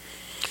that.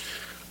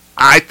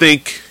 I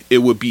think it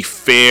would be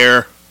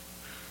fair,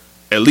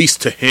 at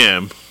least to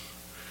him,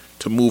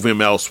 to move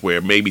him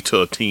elsewhere. Maybe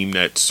to a team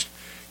that's,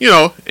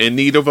 in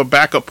need of a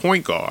backup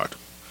point guard.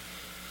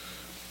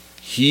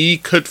 He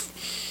could...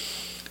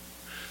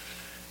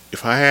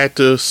 If I had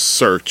to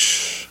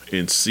search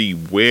and see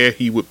where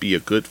he would be a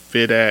good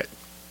fit at,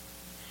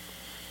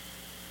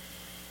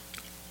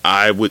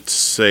 I would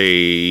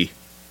say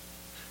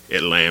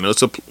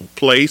Atlanta's a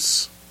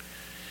place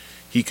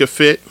he could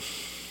fit.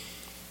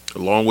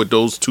 Along with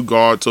those two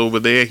guards over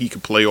there, he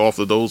could play off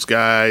of those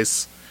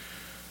guys.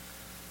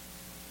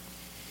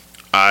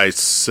 I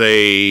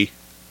say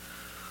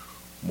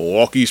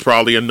Milwaukee's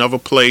probably another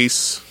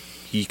place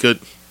he could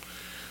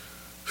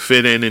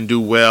fit in and do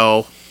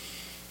well.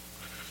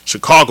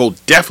 Chicago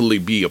definitely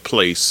be a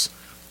place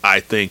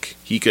I think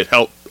he could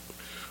help.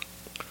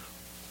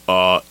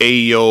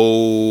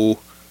 Ayo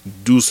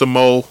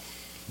Dusamu.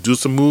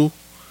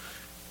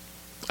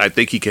 I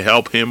think he could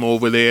help him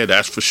over there.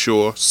 That's for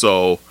sure.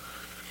 So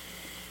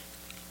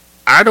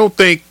I don't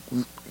think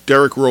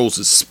Derrick Rose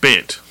is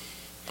spent.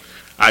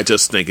 I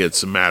just think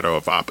it's a matter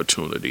of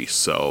opportunity.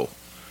 So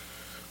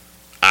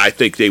I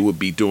think they would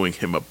be doing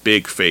him a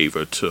big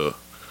favor to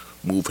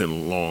move him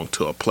along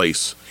to a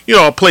place,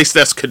 a place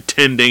that's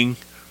contending,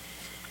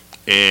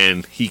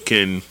 and he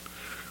can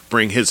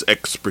bring his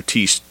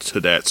expertise to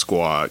that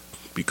squad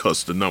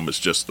because the numbers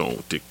just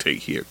don't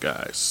dictate here,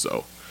 guys.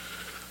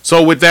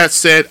 So with that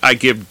said, I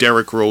give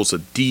Derrick Rose a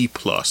D+.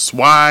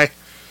 Why?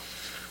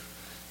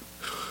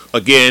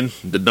 Again,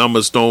 the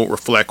numbers don't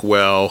reflect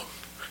well.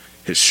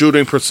 His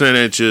shooting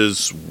percentage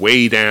is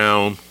way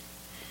down,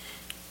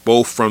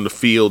 both from the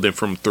field and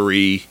from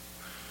three.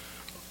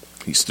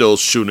 He's still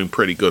shooting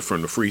pretty good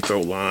from the free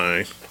throw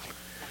line.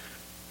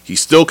 He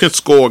still can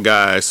score,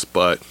 guys,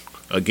 but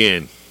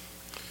again,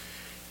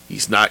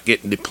 he's not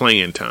getting the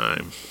playing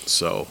time.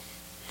 So,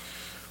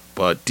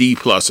 but D+,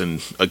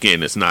 and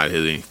again, it's not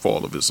any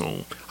fault of his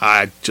own.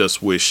 I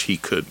just wish he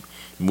could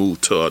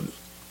move to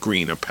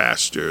greener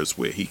pastures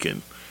where he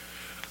can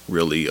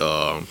really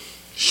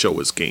show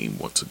his game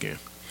once again.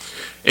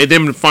 And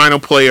then the final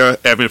player,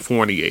 Evan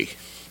Fournier,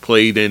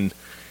 played in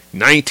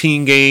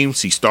 19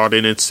 games. He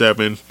started in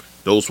 7.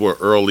 Those were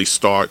early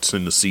starts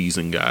in the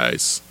season,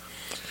 guys.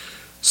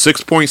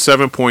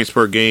 6.7 points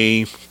per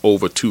game,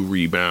 over 2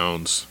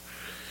 rebounds.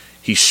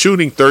 He's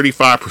shooting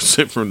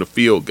 35% from the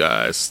field,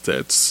 guys.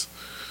 That's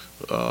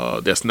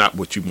not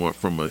what you want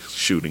from a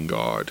shooting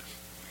guard.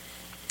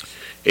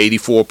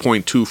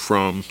 84.2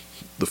 from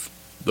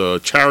the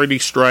charity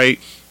stripe,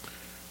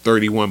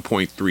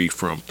 31.3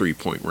 from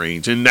 3-point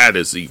range, and that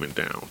is even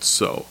down.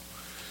 So,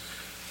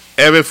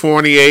 Evan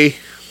Fournier,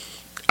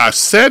 I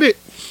said it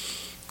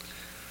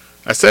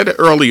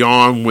early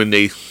on when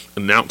they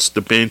announced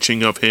the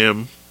benching of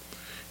him,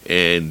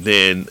 and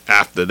then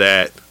after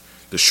that,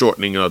 the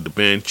shortening of the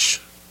bench.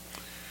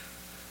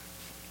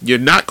 You're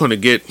not going to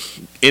get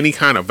any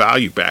kind of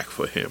value back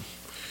for him.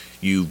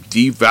 You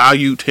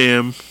devalued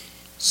him,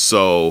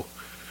 so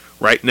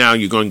right now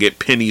you're going to get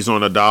pennies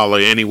on a dollar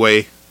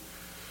anyway.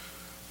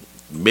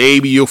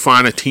 Maybe you'll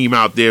find a team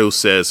out there who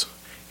says,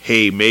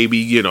 hey,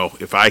 maybe,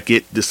 if I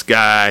get this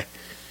guy,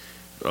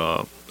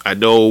 I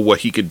know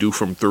what he could do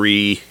from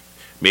 3.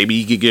 Maybe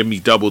he could give me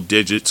double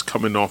digits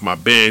coming off my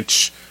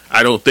bench.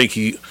 I don't think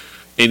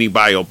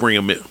anybody will bring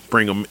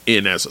him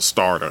in as a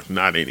starter.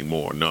 Not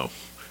anymore, no.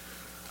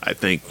 I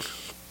think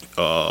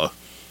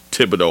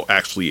Thibodeau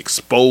actually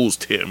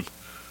exposed him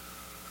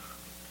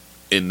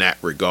in that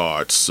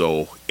regard.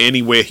 So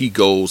anywhere he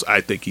goes, I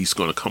think he's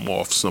going to come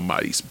off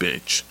somebody's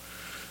bench.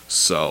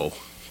 So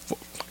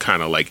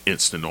kind of like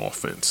instant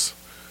offense.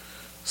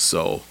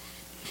 So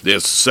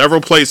there's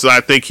several places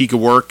I think he could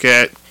work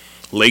at.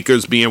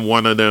 Lakers being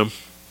one of them.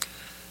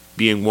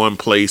 Being one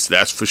place,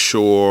 that's for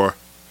sure.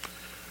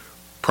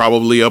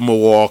 Probably a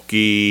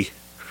Milwaukee.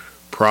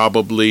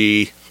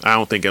 Probably, I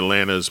don't think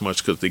Atlanta as much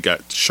because they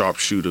got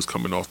sharpshooters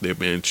coming off their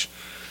bench.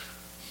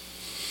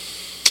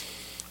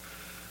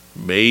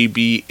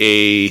 Maybe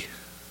a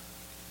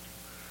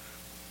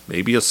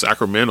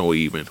Sacramento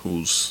even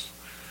who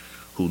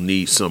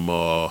needs some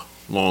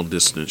long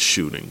distance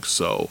shooting.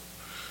 So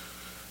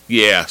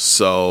yeah,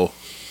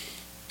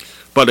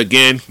 but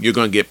again, you're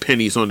gonna get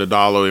pennies on the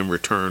dollar in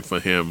return for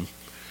him.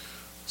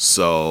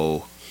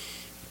 So,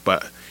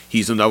 but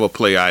he's another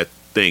player I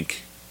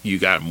think you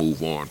gotta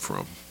move on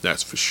from.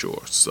 That's for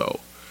sure.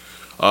 So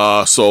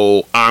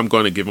I'm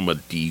gonna give him a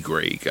D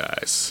grade,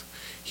 guys.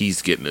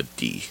 He's getting a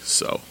D.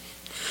 So,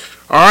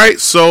 all right.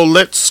 So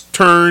let's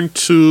turn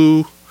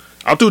to.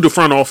 I'll do the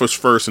front office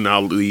first, and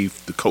I'll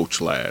leave the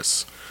coach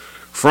last.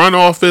 Front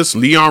office,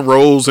 Leon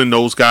Rose and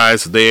those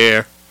guys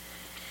there.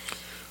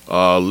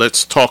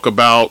 Let's talk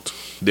about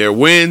their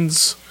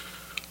wins.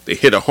 They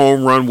hit a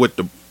home run with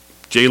the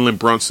Jalen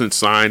Brunson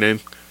signing.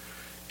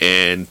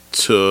 and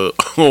to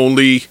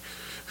only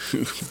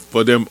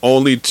for them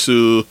only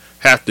to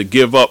have to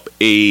give up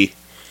a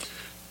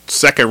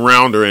second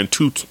rounder in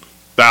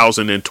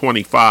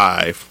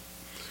 2025,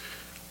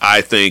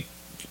 I think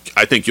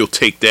you'll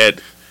take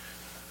that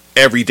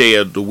every day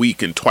of the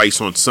week and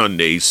twice on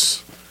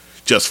Sundays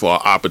just for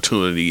an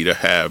opportunity to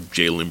have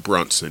Jalen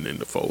Brunson in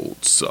the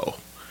fold. So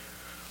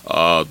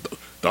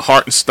the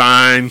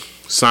Hartenstein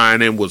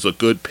signing was a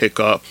good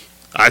pickup.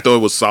 I thought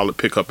it was a solid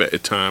pickup at the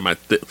time. I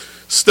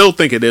still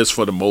think it is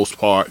for the most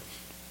part.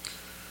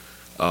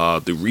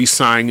 The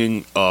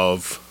re-signing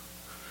of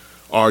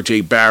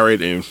R.J.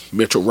 Barrett and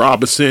Mitchell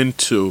Robinson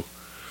to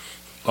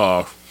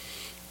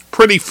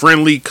pretty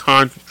friendly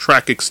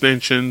contract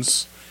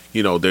extensions.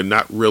 You know, they're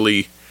not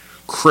really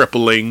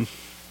crippling,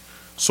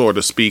 so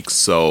to speak.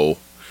 So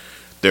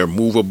they're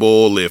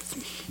movable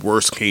if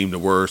worst came to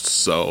worst.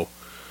 So,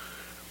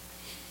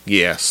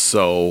 yeah.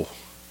 So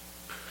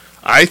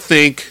I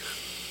think,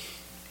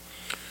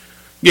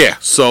 yeah.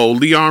 So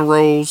Leon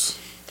Rose,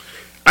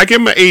 I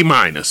give him an A-.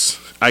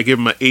 I give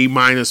him an A-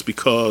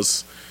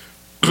 because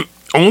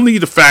only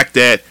the fact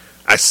that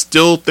I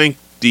still think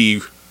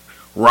the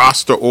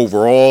roster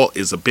overall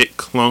is a bit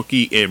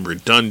clunky and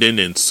redundant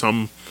in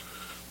some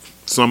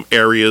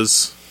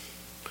areas,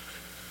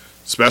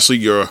 especially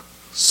your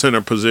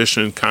center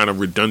position, kind of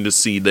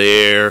redundancy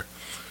there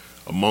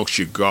amongst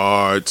your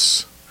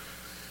guards.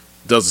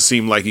 Doesn't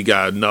seem like you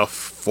got enough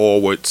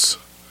forwards.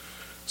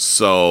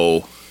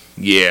 So,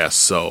 yeah,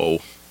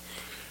 so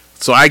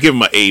I give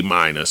him an A-.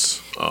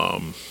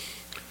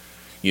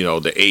 You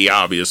know, the A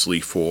obviously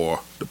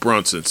for the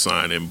Brunson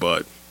signing,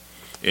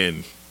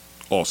 and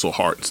also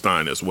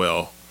Hartenstein as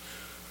well.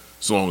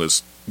 As long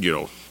as, you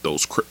know,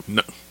 those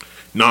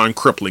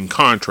non-crippling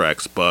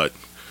contracts, but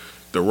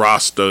the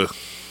roster,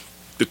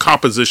 the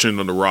composition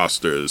of the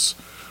roster is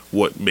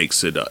what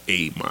makes it an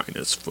A-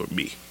 for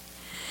me.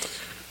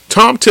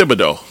 Tom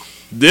Thibodeau.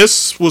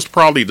 This was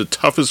probably the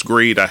toughest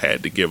grade I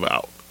had to give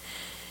out.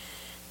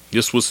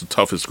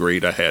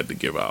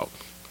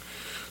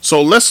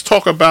 So let's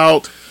talk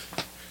about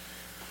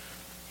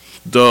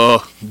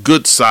the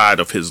good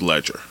side of his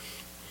ledger.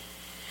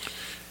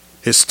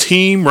 His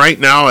team right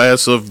now,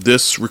 as of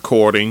this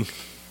recording,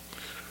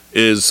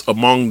 is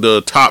among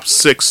the top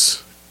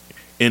 6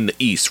 in the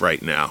East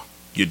right now.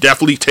 You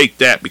definitely take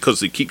that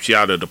because it keeps you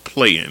out of the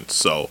play-in.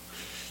 So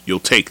you'll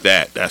take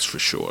that, that's for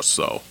sure.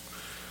 So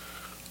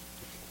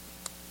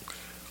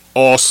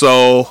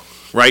also,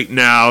 right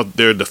now,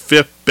 they're the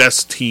 5th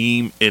best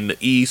team in the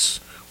East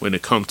when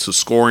it comes to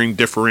scoring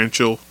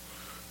differential.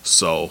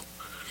 So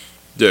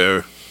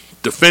they're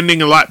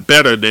defending a lot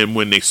better than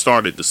when they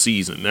started the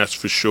season, that's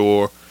for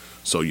sure.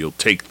 So you'll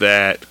take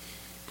that.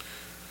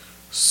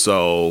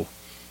 So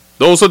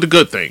those are the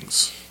good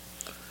things.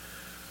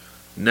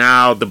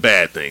 Now the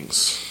bad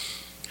things.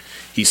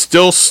 He's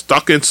still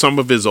stuck in some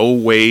of his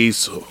old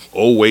ways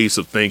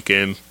of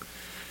thinking.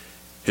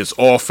 His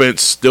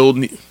offense still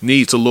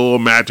needs a little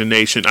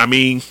imagination. I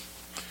mean,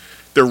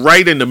 they're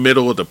right in the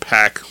middle of the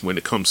pack when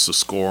it comes to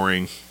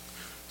scoring.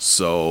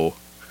 So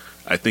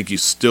I think you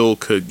still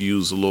could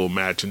use a little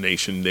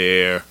imagination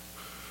there.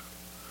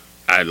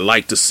 I'd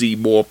like to see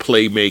more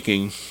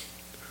playmaking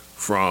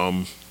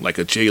from like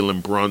a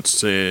Jalen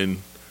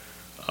Brunson,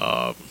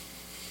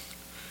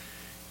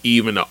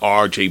 even a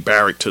R.J.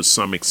 Barrett to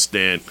some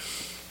extent.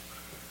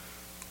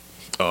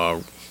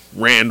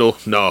 Randall,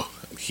 no,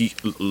 he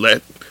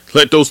let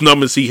those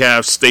numbers he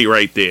has stay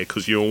right there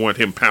because you don't want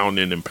him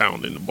pounding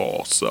the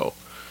ball. So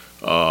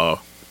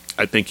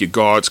I think your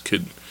guards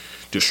could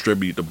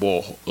distribute the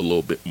ball a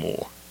little bit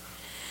more.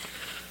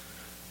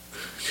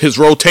 His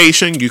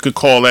rotation, you could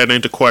call that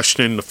into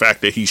question. The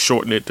fact that he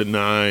shortened it to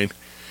 9,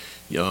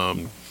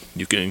 you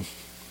can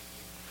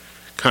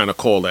kind of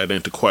call that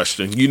into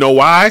question. You know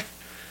why?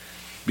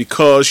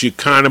 Because you're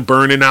kind of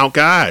burning out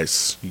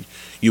guys.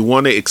 You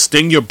want to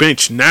extend your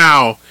bench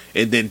now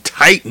and then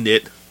tighten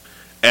it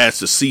as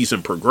the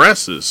season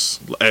progresses,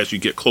 as you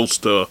get close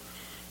to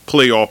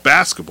playoff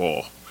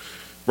basketball.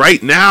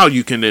 Right now,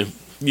 you can,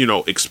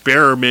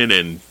 experiment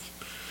and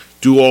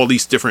do all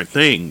these different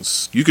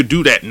things. You could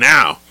do that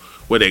now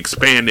with an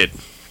expanded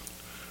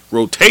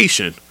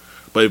rotation.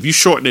 But if you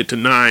shorten it to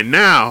 9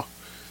 now,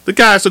 the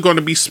guys are going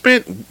to be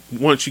spent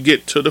once you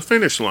get to the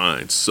finish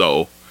line.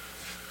 So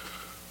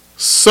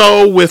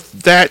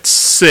with that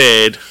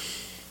said,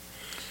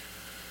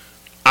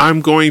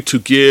 I'm going to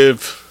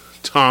give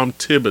Tom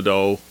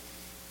Thibodeau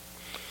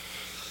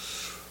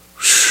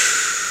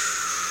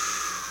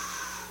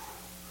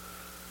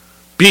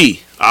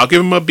B. I'll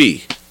give him a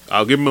B.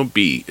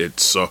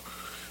 It's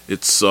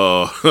it's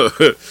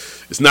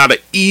not an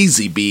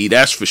easy B,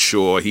 that's for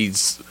sure.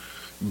 He's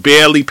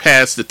barely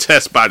passed the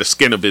test by the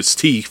skin of his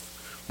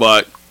teeth,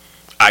 but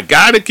I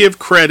gotta give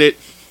credit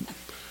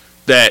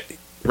that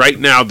right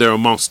now they're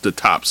amongst the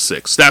top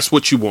 6. That's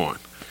what you want.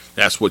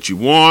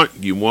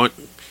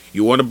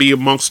 You want to be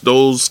amongst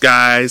those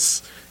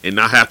guys and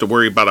not have to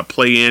worry about a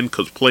play-in,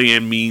 because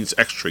play-in means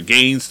extra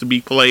games to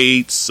be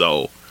played.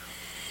 So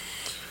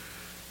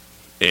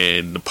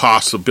and the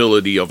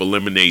possibility of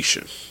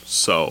elimination.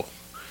 So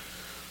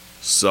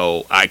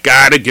I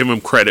gotta give him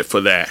credit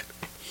for that.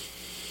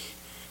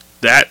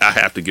 That I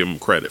have to give him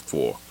credit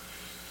for.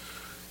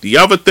 The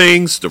other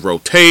things, the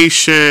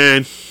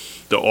rotation,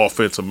 the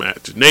offensive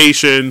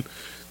imagination,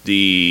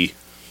 the,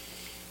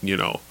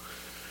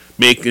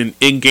 making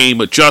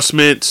in-game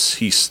adjustments,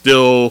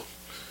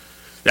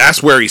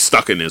 that's where he's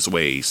stuck in his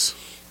ways.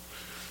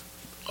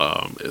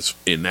 Is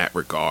in that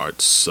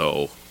regard.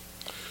 So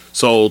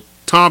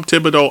Tom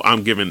Thibodeau,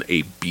 I'm giving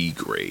a B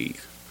grade.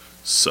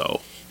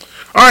 So,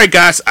 all right,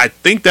 guys, I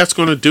think that's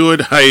going to do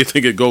it. I didn't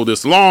think it'd go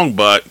this long,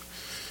 but,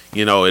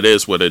 it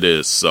is what it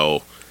is.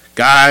 So,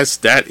 guys,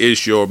 that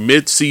is your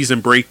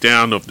mid-season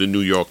breakdown of the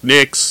New York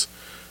Knicks.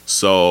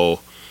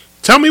 So,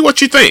 tell me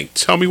what you think.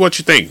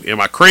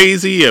 Am I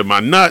crazy? Am I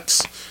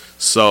nuts?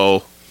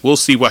 So, we'll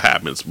see what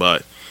happens.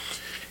 But,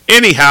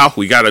 anyhow,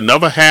 we got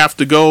another half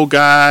to go,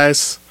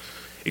 guys.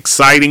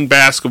 Exciting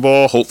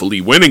basketball, hopefully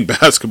winning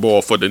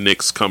basketball for the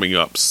Knicks coming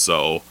up.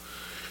 So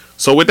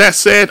with that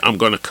said, I'm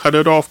going to cut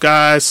it off,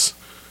 guys.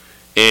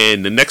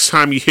 And the next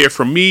time you hear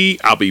from me,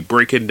 I'll be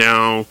breaking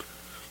down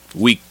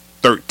week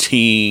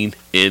 13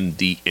 in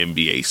the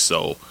NBA.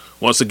 So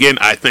once again,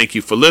 I thank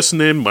you for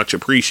listening. Much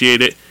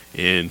appreciated.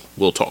 And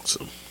we'll talk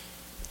soon.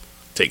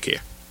 Take care.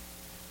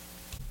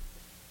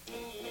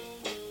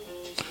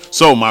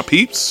 So, my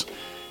peeps,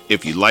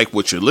 if you like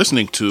what you're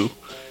listening to,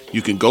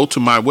 you can go to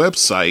my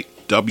website,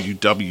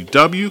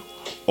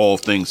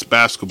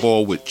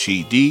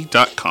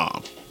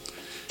 www.allthingsbasketballwithgd.com.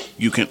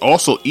 You can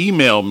also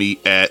email me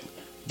at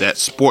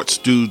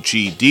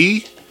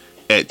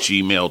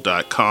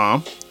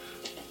thatsportsdudegd@gmail.com.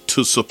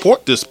 To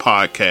support this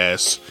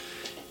podcast,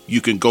 you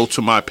can go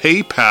to my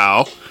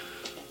PayPal,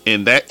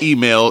 and that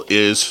email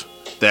is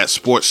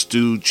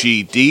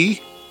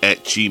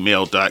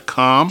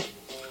thatsportsdudegd@gmail.com.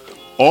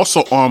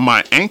 Also on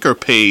my Anchor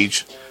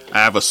page, I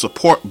have a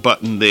support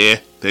button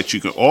there that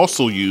you can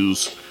also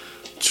use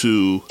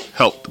to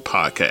help the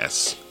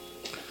podcast.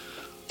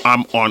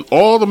 I'm on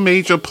all the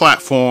major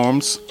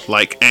platforms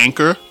like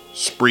Anchor,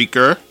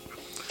 Spreaker,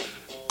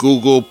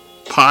 Google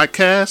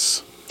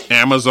Podcasts,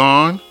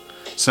 Amazon,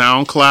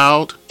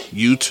 SoundCloud,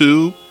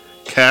 YouTube,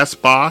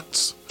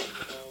 Castbox,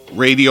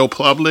 Radio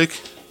Public,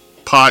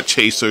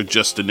 Podchaser,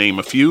 just to name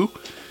a few.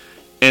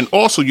 And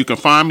also you can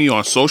find me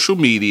on social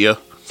media,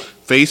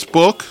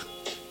 Facebook,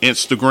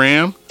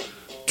 Instagram,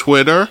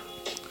 Twitter,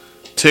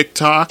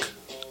 TikTok,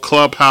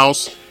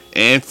 Clubhouse,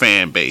 and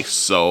Fanbase.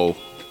 So,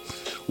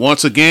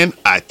 once again,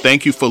 I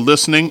thank you for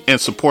listening and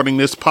supporting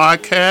this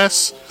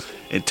podcast.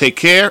 And take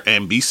care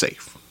and be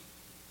safe.